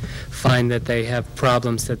training, find that they have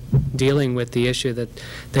problems that dealing with the issue that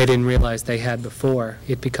they didn't realize they had before.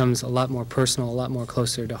 It becomes a lot more personal, a lot more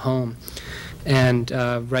closer to home. And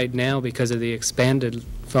right now, because of the expanded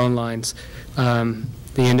phone lines, the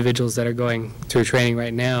individuals that are going through training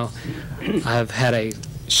right now have had a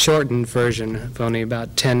shortened version of only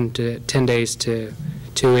about 10 days to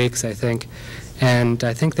 2 weeks, I think. And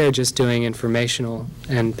I think they're just doing informational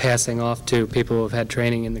and passing off to people who have had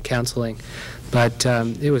training in the counseling. But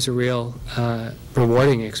it was a real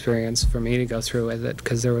rewarding experience for me to go through with it,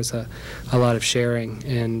 because there was a lot of sharing.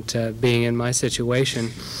 And being in my situation,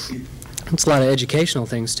 it's a lot of educational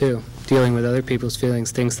things too, dealing with other people's feelings,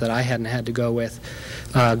 things that I hadn't had to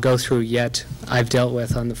go through yet, I've dealt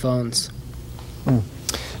with on the phones.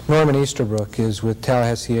 Norman Easterbrook is with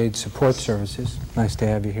Tallahassee AIDS Support Services. Nice to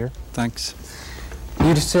have you here. Thanks. Are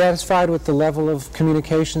you satisfied with the level of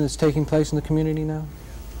communication that's taking place in the community now?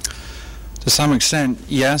 To some extent,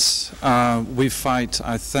 yes. We fight,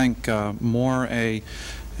 I think, more an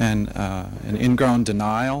ingrown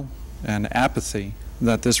denial and apathy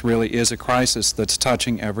that this really is a crisis that's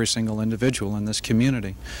touching every single individual in this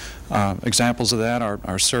community. Examples of that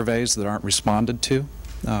are surveys that aren't responded to,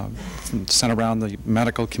 sent around the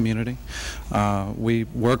medical community. We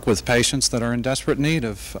work with patients that are in desperate need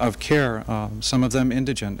of care, some of them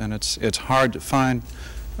indigent, and it's hard to find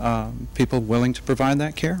people willing to provide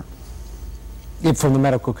that care. From the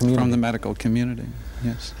medical community? From the medical community,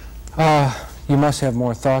 yes. You must have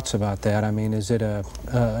more thoughts about that. I mean, is it a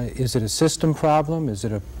system problem? Is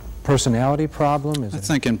it a personality problem? I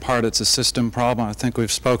think in part it's a system problem. I think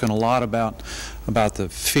we've spoken a lot about the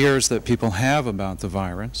fears that people have about the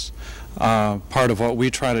virus. Part of what we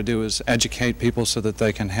try to do is educate people so that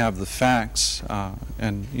they can have the facts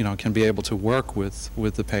and can be able to work with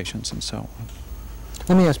the patients and so on.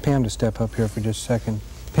 Let me ask Pam to step up here for just a second.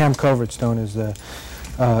 Pam Covertstone is the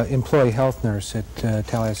employee health nurse at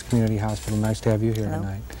Tallahassee Community Hospital. Nice to have you here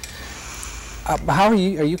tonight. How are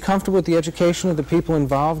you comfortable with the education of the people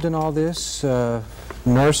involved in all this?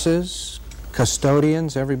 Nurses,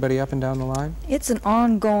 custodians, everybody up and down the line? It's an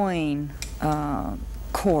ongoing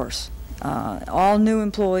course. All new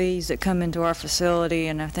employees that come into our facility,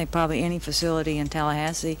 and I think probably any facility in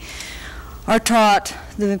Tallahassee, are taught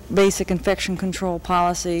the basic infection control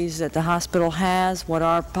policies that the hospital has, what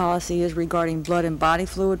our policy is regarding blood and body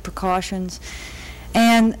fluid precautions.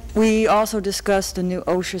 And we also discussed the new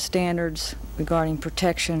OSHA standards regarding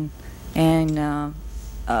protection and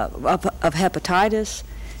of hepatitis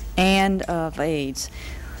and of AIDS.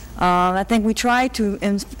 I think we try to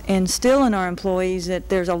instill in our employees that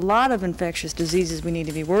there's a lot of infectious diseases we need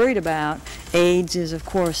to be worried about. AIDS is, of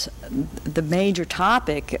course, the major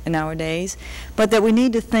topic nowadays, but that we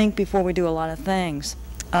need to think before we do a lot of things.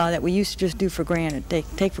 that we used to just do for granted,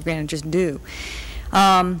 take for granted, just do.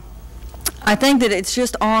 I think that it's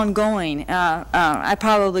just ongoing. I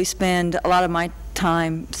probably spend a lot of my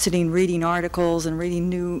time sitting reading articles and reading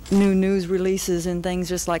new news releases and things,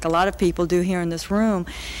 just like a lot of people do here in this room.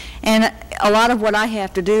 And a lot of what I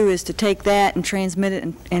have to do is to take that and transmit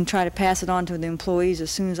it and try to pass it on to the employees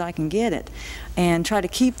as soon as I can get it, and try to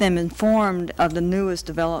keep them informed of the newest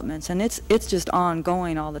developments. And it's just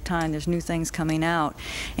ongoing all the time. There's new things coming out.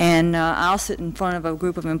 And I'll sit in front of a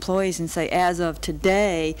group of employees and say, as of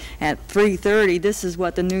today at 3:30, this is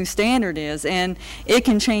what the new standard is. And it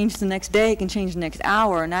can change the next day, it can change the next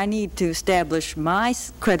hour, and I need to establish my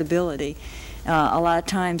credibility a lot of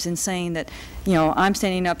times in saying that, you know, I'm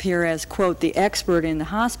standing up here as, quote, the expert in the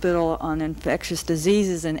hospital on infectious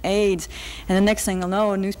diseases and AIDS, and the next thing I'll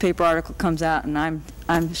know, a newspaper article comes out and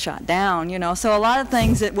I'm shot down, you know. So a lot of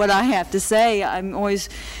things that what I have to say, I'm always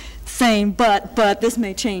saying, but this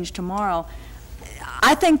may change tomorrow.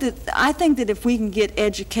 I think that if we can get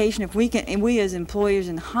education, if we can, and we as employers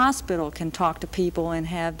in the hospital can talk to people and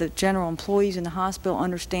have the general employees in the hospital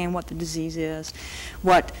understand what the disease is,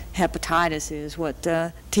 what hepatitis is, what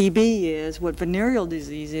TB is, what venereal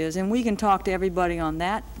disease is, and we can talk to everybody on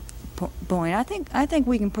that point. I think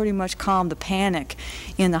we can pretty much calm the panic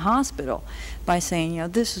in the hospital by saying, you know,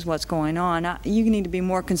 this is what's going on. You need to be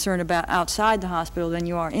more concerned about outside the hospital than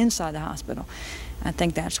you are inside the hospital. I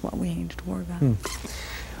think that's what we need to worry about.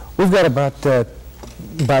 We've got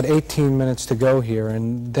about 18 minutes to go here,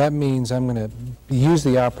 and that means I'm going to use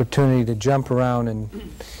the opportunity to jump around and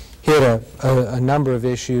hit a number of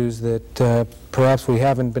issues that perhaps we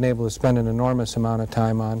haven't been able to spend an enormous amount of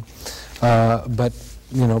time on, but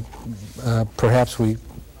you know, perhaps we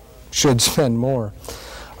should spend more.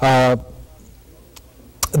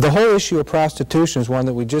 The whole issue of prostitution is one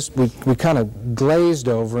that we kind of glazed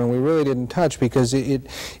over and we really didn't touch, because it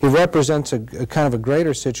represents a kind of a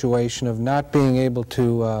greater situation of not being able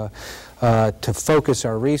to focus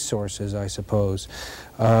our resources, I suppose.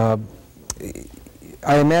 I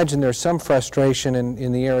imagine there's some frustration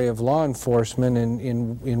in the area of law enforcement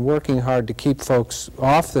in working hard to keep folks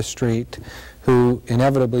off the street who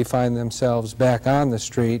inevitably find themselves back on the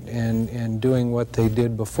street and doing what they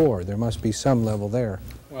did before. There must be some level there.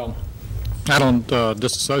 Well, I don't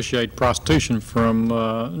disassociate prostitution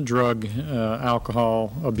from drug,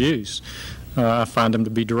 alcohol abuse. I find them to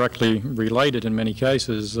be directly related in many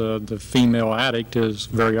cases. The female addict is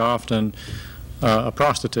very often a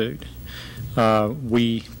prostitute.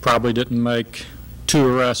 We probably didn't make 2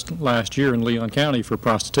 arrests last year in Leon County for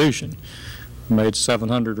prostitution. We made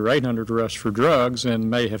 700 or 800 arrests for drugs and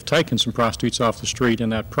may have taken some prostitutes off the street in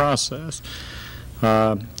that process.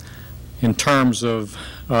 In terms of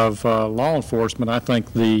law enforcement, I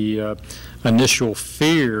think the initial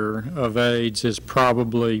fear of AIDS is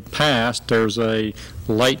probably past. There's a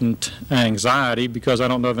latent anxiety, because I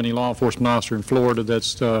don't know of any law enforcement officer in Florida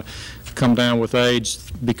that's come down with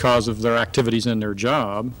AIDS because of their activities in their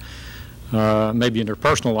job. Maybe in their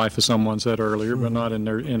personal life, as someone said earlier, but not in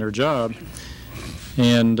their job.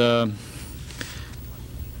 And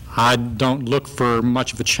I don't look for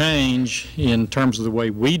much of a change in terms of the way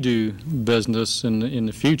we do business in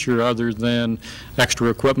the future, other than extra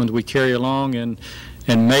equipment we carry along and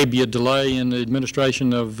maybe a delay in the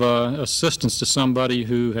administration of assistance to somebody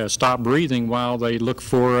who has stopped breathing while they look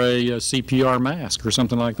for a CPR mask or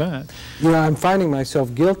something like that. You know, I'm finding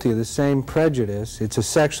myself guilty of the same prejudice. It's a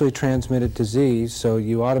sexually transmitted disease, so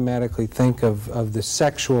you automatically think of the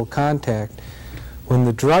sexual contact. When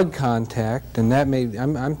the drug contact, and that may,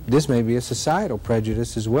 this may be a societal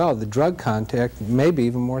prejudice as well, the drug contact may be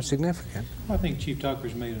even more significant. I think Chief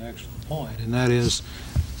Tucker's made an excellent point, and that is,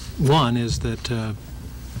 one is that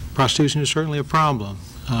prostitution is certainly a problem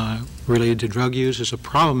related to drug use. It's a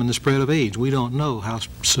problem in the spread of AIDS. We don't know how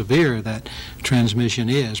severe that transmission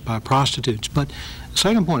is by prostitutes. But the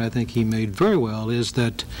second point I think he made very well is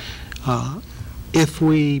that if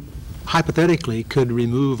we hypothetically could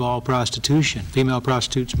remove all prostitution, female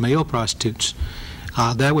prostitutes, male prostitutes,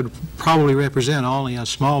 that would probably represent only a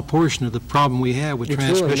small portion of the problem we have with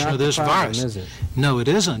transmission of this virus. Is it? No, it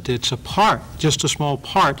isn't. It's a part, just a small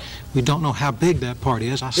part. We don't know how big that part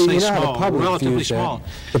is. I say small, relatively small.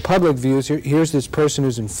 The public views, here's this person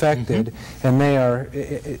who's infected, and they are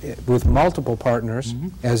with multiple partners,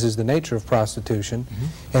 as is the nature of prostitution,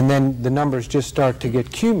 and then the numbers just start to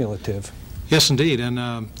get cumulative. Yes, indeed, and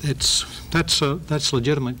that's a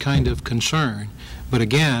legitimate kind of concern. But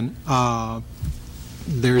again,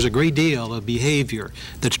 there's a great deal of behavior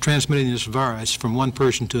that's transmitting this virus from one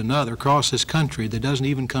person to another across this country that doesn't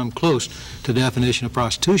even come close to the definition of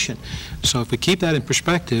prostitution. So if we keep that in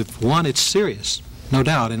perspective, one, it's serious. no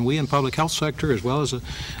doubt. And we in public health sector, as well as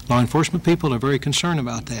law enforcement people, are very concerned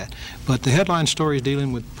about that. But the headline stories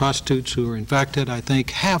dealing with prostitutes who are infected, I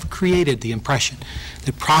think, have created the impression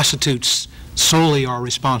that prostitutes solely are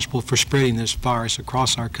responsible for spreading this virus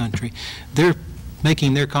across our country. They're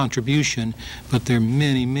making their contribution, but there are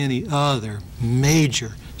many, many other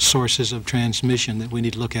major sources of transmission that we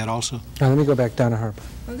need to look at also. Now, let me go back down to Harper.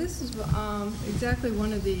 Well, this is exactly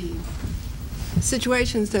one of the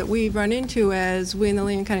situations that we run into as we in the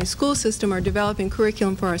Leon County school system are developing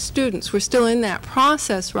curriculum for our students. We're still in that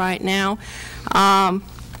process right now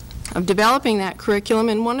of developing that curriculum,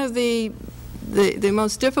 and one of the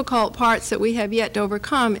most difficult parts that we have yet to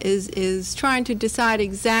overcome is trying to decide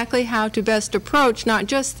exactly how to best approach not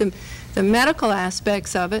just the medical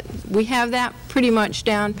aspects of it. We have that pretty much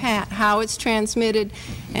down pat, how it's transmitted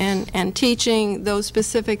and teaching those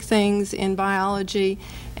specific things in biology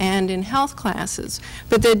and in health classes.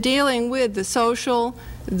 But they're dealing with the social,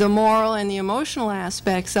 the moral, and the emotional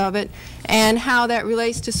aspects of it, and how that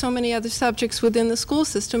relates to so many other subjects within the school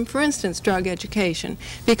system, for instance, drug education.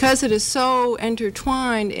 Because it is so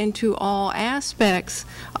intertwined into all aspects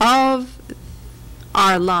of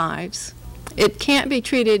our lives, it can't be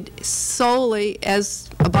treated solely as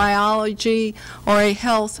a biology or a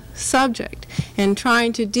health subject. And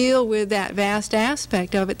trying to deal with that vast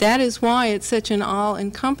aspect of it, that is why it's such an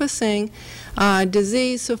all-encompassing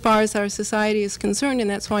disease so far as our society is concerned, and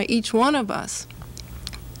that's why each one of us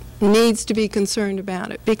needs to be concerned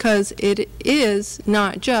about it, because it is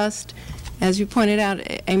not just, as you pointed out,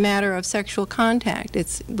 a matter of sexual contact.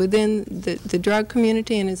 It's within the drug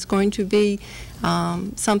community, and it's going to be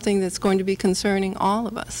something that's going to be concerning all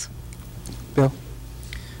of us. Bill?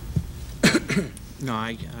 No,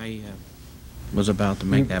 I was about to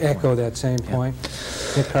make that point. Echo that same point.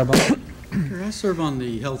 Nick Carbone? I serve on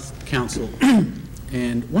the Health Council,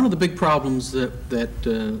 and one of the big problems that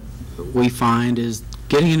we find is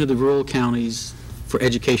getting into the rural counties for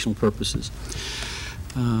educational purposes.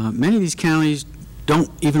 Many of these counties don't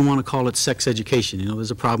even want to call it sex education. You know,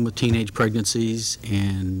 there's a problem with teenage pregnancies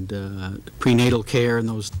and prenatal care and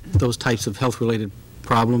those types of health-related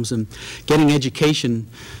problems, and getting education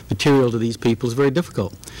material to these people is very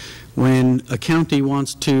difficult. When a county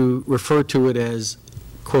wants to refer to it as,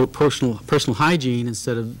 quote, personal hygiene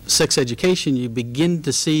instead of sex education, you begin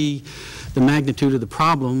to see the magnitude of the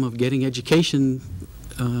problem of getting education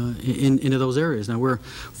into those areas. Now, we're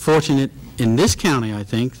fortunate in this county, I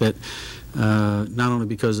think, that not only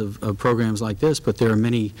because of programs like this, but there are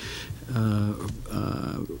many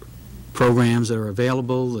programs that are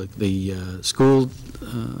available. The school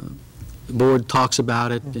board talks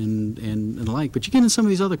about it and the like. But you get in some of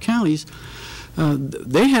these other counties,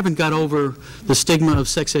 they haven't got over the stigma of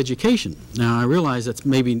sex education. Now, I realize that's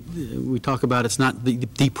maybe, we talk about it's not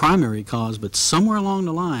the primary cause, but somewhere along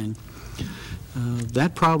the line,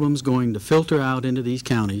 that problem's going to filter out into these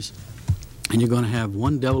counties, and you're going to have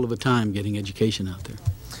one devil of a time getting education out there.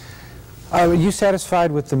 Are you satisfied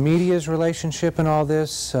with the media's relationship in all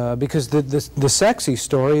this? Because the sexy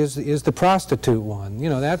story is the prostitute one. You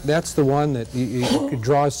know, that's the one that you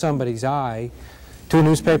draws somebody's eye to a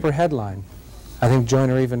newspaper headline. I think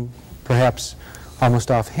Joyner even perhaps almost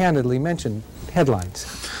offhandedly mentioned headlines.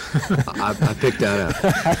 I picked that up.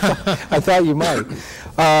 I thought you might.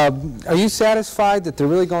 Are you satisfied that they're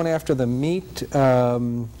really going after the meat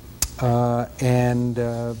and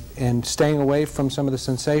staying away from some of the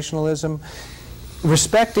sensationalism,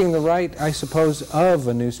 respecting the right, I suppose, of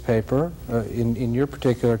a newspaper, in your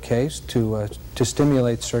particular case, to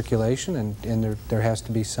stimulate circulation, and there has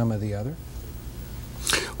to be some of the other?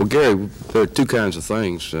 Well, Gary, there are two kinds of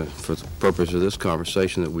things for the purpose of this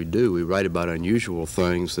conversation that we do. We write about unusual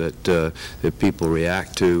things that people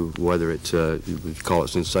react to, whether it's we call it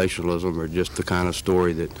sensationalism or just the kind of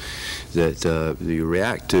story that you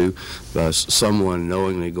react to. Someone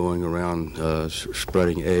knowingly going around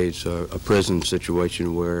spreading AIDS, a prison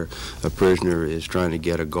situation where a prisoner is trying to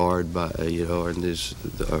get a guard by, or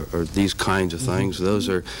these kinds of things. Those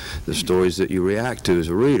are the stories that you react to as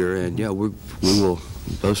a reader, and yeah, we will.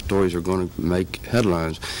 Those stories are going to make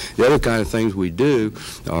headlines. The other kind of things we do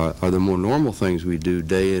are the more normal things we do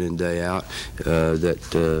day in and day out,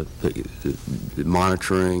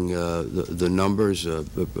 monitoring the numbers,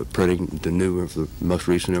 printing the most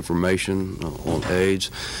recent information on AIDS,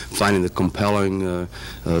 finding the compelling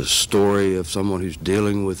story of someone who's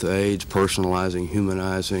dealing with AIDS, personalizing,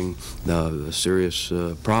 humanizing a serious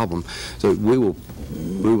problem. So we will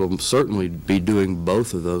certainly be doing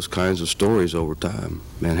both of those kinds of stories over time,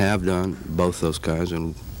 and have done both those kinds,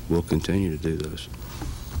 and will continue to do those.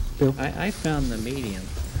 Bill? I found the media,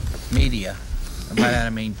 by that I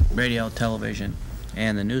mean radio, television,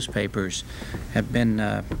 and the newspapers have been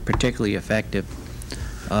particularly effective.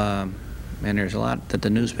 And there's a lot that the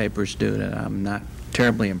newspapers do that I'm not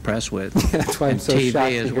terribly impressed with. That's why I'm so TV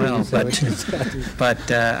shocked as to hear well. you say what you said.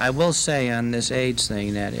 But I will say on this AIDS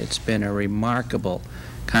thing that it's been a remarkable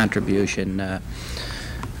contribution.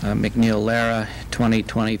 McNeil Lara,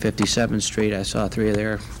 2020 57th Street, I saw 3 of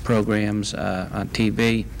their programs on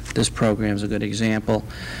TV. This program is a good example.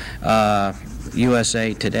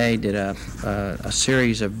 USA Today did a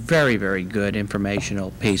series of very, very good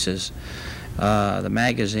informational pieces. The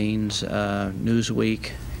magazines,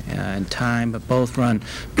 Newsweek and Time, but both run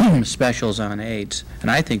specials on AIDS. And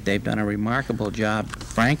I think they've done a remarkable job,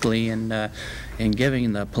 frankly, in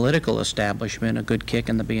giving the political establishment a good kick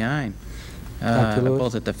in the behind,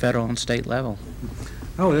 both at the federal and state level.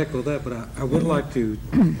 I would echo that, but I would like to,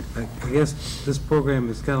 I guess this program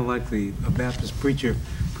is kind of like a Baptist preacher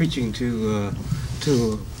preaching to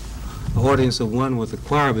an audience of 1 with a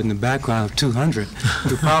choir in the background of 200.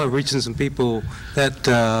 We're probably reaching some people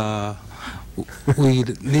that we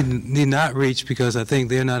need not reach, because I think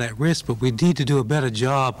they're not at risk, but we need to do a better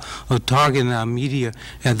job of targeting our media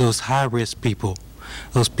at those high-risk people,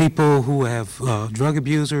 those people who have drug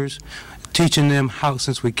abusers, teaching them how,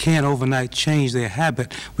 since we can't overnight change their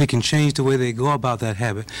habit, we can change the way they go about that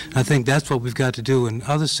habit. And I think that's what we've got to do, and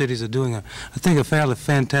other cities are doing, I think, a fairly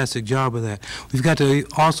fantastic job of that. We've got to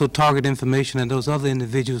also target information at those other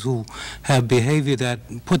individuals who have behavior that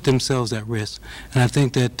put themselves at risk. And I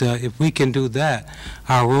think that if we can do that,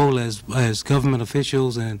 our role as government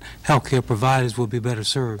officials and healthcare providers will be better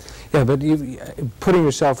served. Yeah, but putting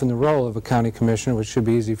yourself in the role of a county commissioner, which should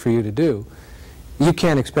be easy for you to do, you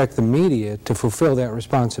can't expect the media to fulfill that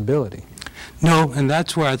responsibility. No, and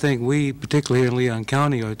that's where I think we, particularly here in Leon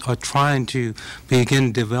County, are trying to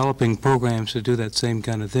begin developing programs to do that same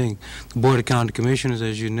kind of thing. The Board of County Commissioners,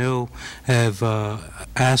 as you know, have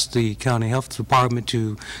asked the County Health Department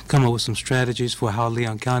to come up with some strategies for how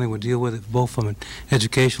Leon County would deal with it, both from an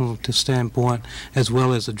educational standpoint as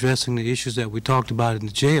well as addressing the issues that we talked about in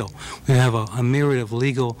the jail. We have a myriad of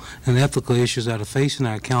legal and ethical issues that are facing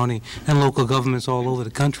our county and local governments all over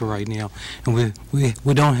the country right now, and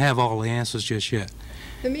we don't have all the answers just yet.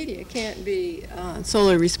 The media can't be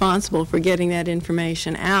solely responsible for getting that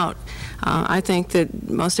information out. I think that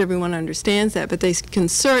most everyone understands that, but they can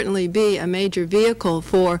certainly be a major vehicle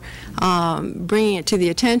for bringing it to the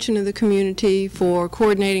attention of the community, for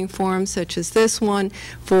coordinating forums such as this one,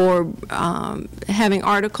 for having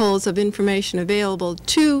articles of information available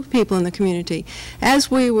to people in the community.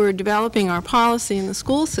 As we were developing our policy in the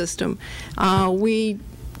school system, we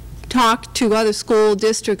talked to other school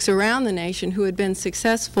districts around the nation who had been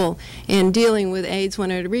successful in dealing with AIDS when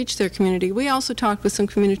it had reached their community. We also talked with some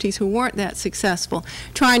communities who weren't that successful,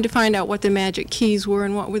 trying to find out what the magic keys were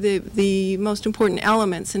and what were the most important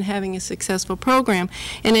elements in having a successful program.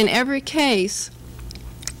 And in every case,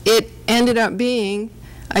 it ended up being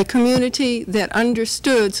a community that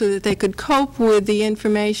understood so that they could cope with the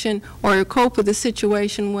information or cope with the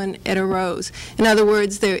situation when it arose. In other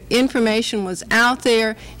words, the information was out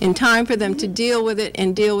there in time for them to deal with it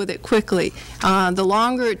and deal with it quickly. The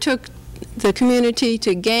longer it took the community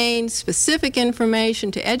to gain specific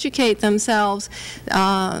information, to educate themselves,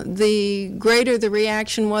 the greater the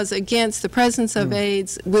reaction was against the presence of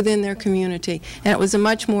AIDS within their community. And it was a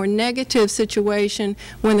much more negative situation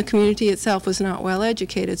when the community itself was not well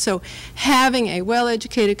educated. So having a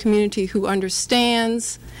well-educated community who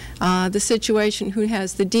understands the situation, who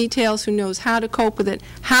has the details, who knows how to cope with it,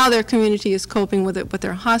 how their community is coping with it, with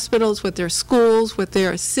their hospitals, with their schools, with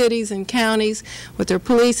their cities and counties, what their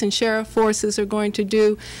police and sheriff forces are going to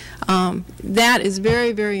do. That is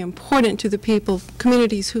very, very important to the people.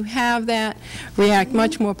 Communities who have that react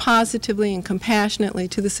much more positively and compassionately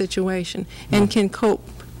to the situation and can cope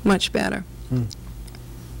much better.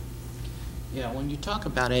 Yeah, when you talk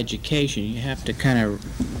about education, you have to kind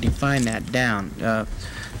of define that down.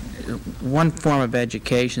 One form of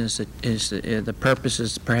education is the purpose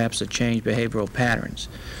is perhaps to change behavioral patterns.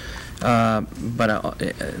 But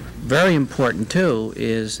very important, too,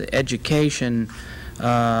 is education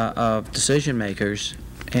of decision makers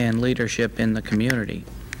and leadership in the community.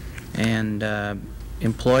 And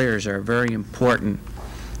employers are a very important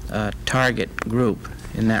target group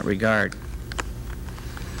in that regard.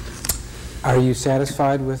 Are you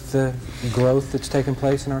satisfied with the growth that's taken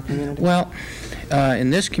place in our community? Well, in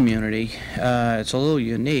this community, it's a little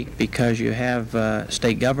unique because you have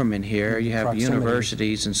state government here, you have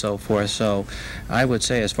universities and so forth. So I would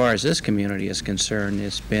say as far as this community is concerned,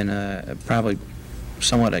 it's been probably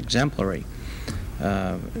somewhat exemplary.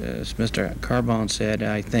 As Mr. Carbone said,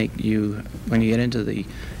 I think when you get into the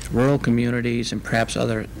rural communities and perhaps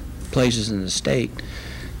other places in the state,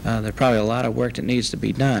 there's probably a lot of work that needs to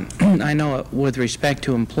be done. I know with respect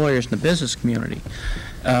to employers in the business community,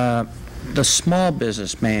 the small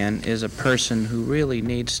businessman is a person who really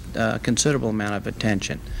needs a considerable amount of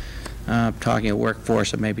attention. Talking a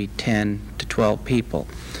workforce of maybe 10 to 12 people.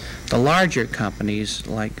 The larger companies,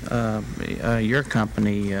 like your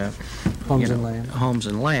company, Homes and Land. Homes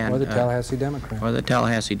and Land. Or the Tallahassee Democrat. Or the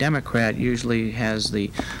Tallahassee Democrat usually has the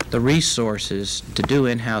resources to do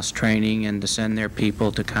in-house training and to send their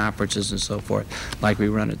people to conferences and so forth, like we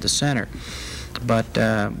run at the center. But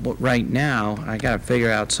right now, I got to figure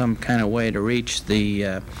out some kind of way to reach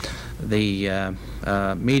the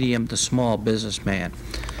medium to small businessman.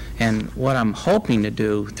 And what I'm hoping to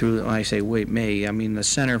do through, when I say we, me, I mean the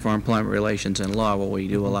Center for Employment Relations and Law, where we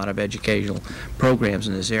do a lot of educational programs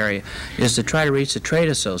in this area, is to try to reach the trade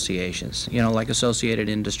associations, you know, like Associated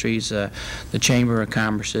Industries, the Chamber of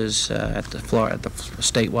Commerce's at the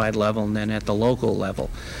statewide level and then at the local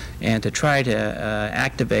level, and to try to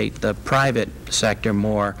activate the private sector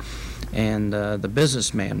more and the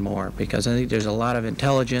businessman more, because I think there's a lot of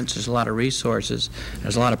intelligence, there's a lot of resources,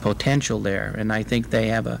 there's a lot of potential there, and I think they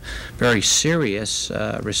have a very serious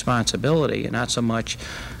responsibility, and not so much,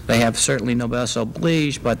 they have certainly noblesse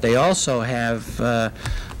oblige, but they also have,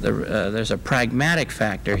 there's a pragmatic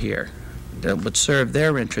factor here that would serve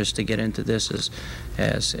their interest to get into this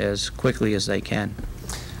as quickly as they can.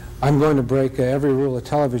 I'm going to break every rule of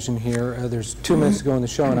television here. There's 2 minutes to go in the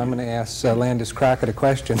show, and I'm going to ask Landis Crockett a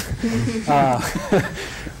question.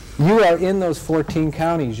 You are in those 14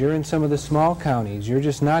 counties. You're in some of the small counties. You're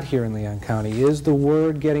just not here in Leon County. Is the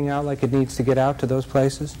word getting out like it needs to get out to those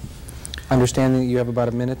places? Understanding that you have about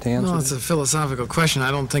a minute to answer. Well, it's a philosophical question.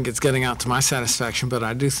 I don't think it's getting out to my satisfaction, but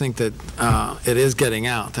I do think that it is getting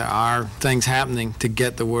out. There are things happening to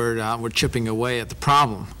get the word out. We're chipping away at the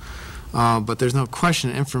problem. But there's no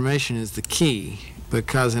question information is the key,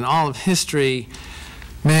 because in all of history,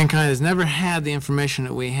 mankind has never had the information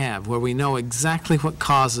that we have, where we know exactly what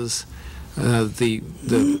causes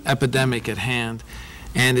the epidemic at hand.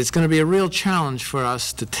 And it's going to be a real challenge for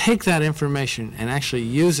us to take that information and actually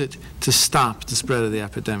use it to stop the spread of the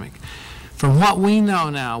epidemic. From what we know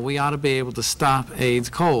now, we ought to be able to stop AIDS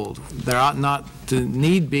cold. There ought not to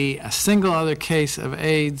need be a single other case of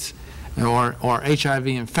AIDS or HIV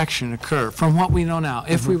infection occur, from what we know now,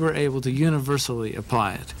 if we were able to universally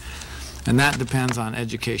apply it. And that depends on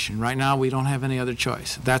education. Right now, we don't have any other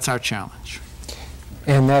choice. That's our challenge.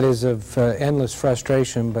 And that is of endless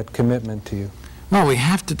frustration, but commitment to you. Well, we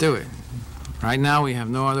have to do it. Right now, we have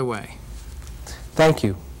no other way. Thank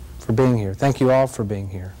you for being here. Thank you all for being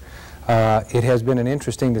here. It has been an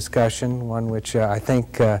interesting discussion, one which I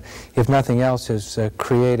think, if nothing else, has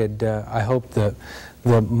created, I hope, the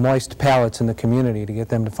moist palates in the community to get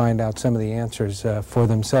them to find out some of the answers for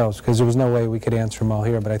themselves, because there was no way we could answer them all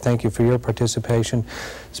here. But I thank you for your participation,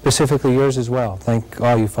 specifically yours as well. Thank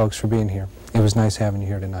all you folks for being here. It was nice having you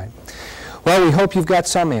here tonight. Well, we hope you've got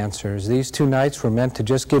some answers. These 2 nights were meant to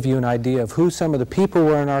just give you an idea of who some of the people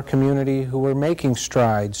were in our community who were making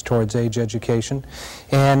strides towards age education,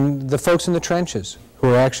 and the folks in the trenches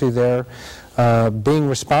who are actually there being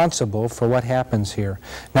responsible for what happens here.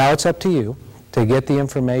 Now it's up to you to get the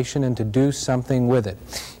information and to do something with it.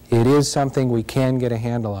 It is something we can get a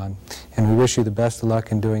handle on, and we wish you the best of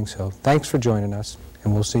luck in doing so. Thanks for joining us,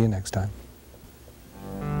 and we'll see you next time.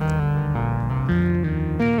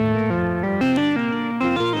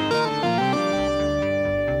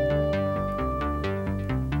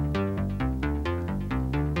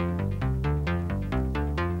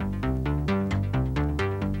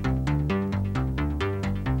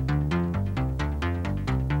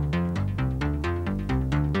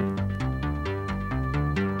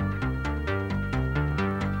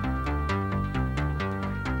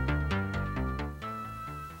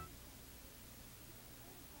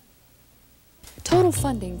 Total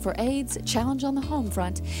funding for AIDS Challenge on the Home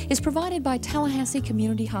Front is provided by Tallahassee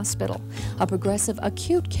Community Hospital, a progressive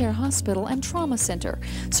acute care hospital and trauma center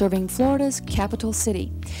serving Florida's capital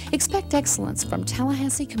city. Expect excellence from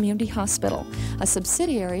Tallahassee Community Hospital, a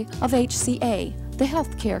subsidiary of HCA, the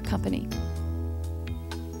healthcare company.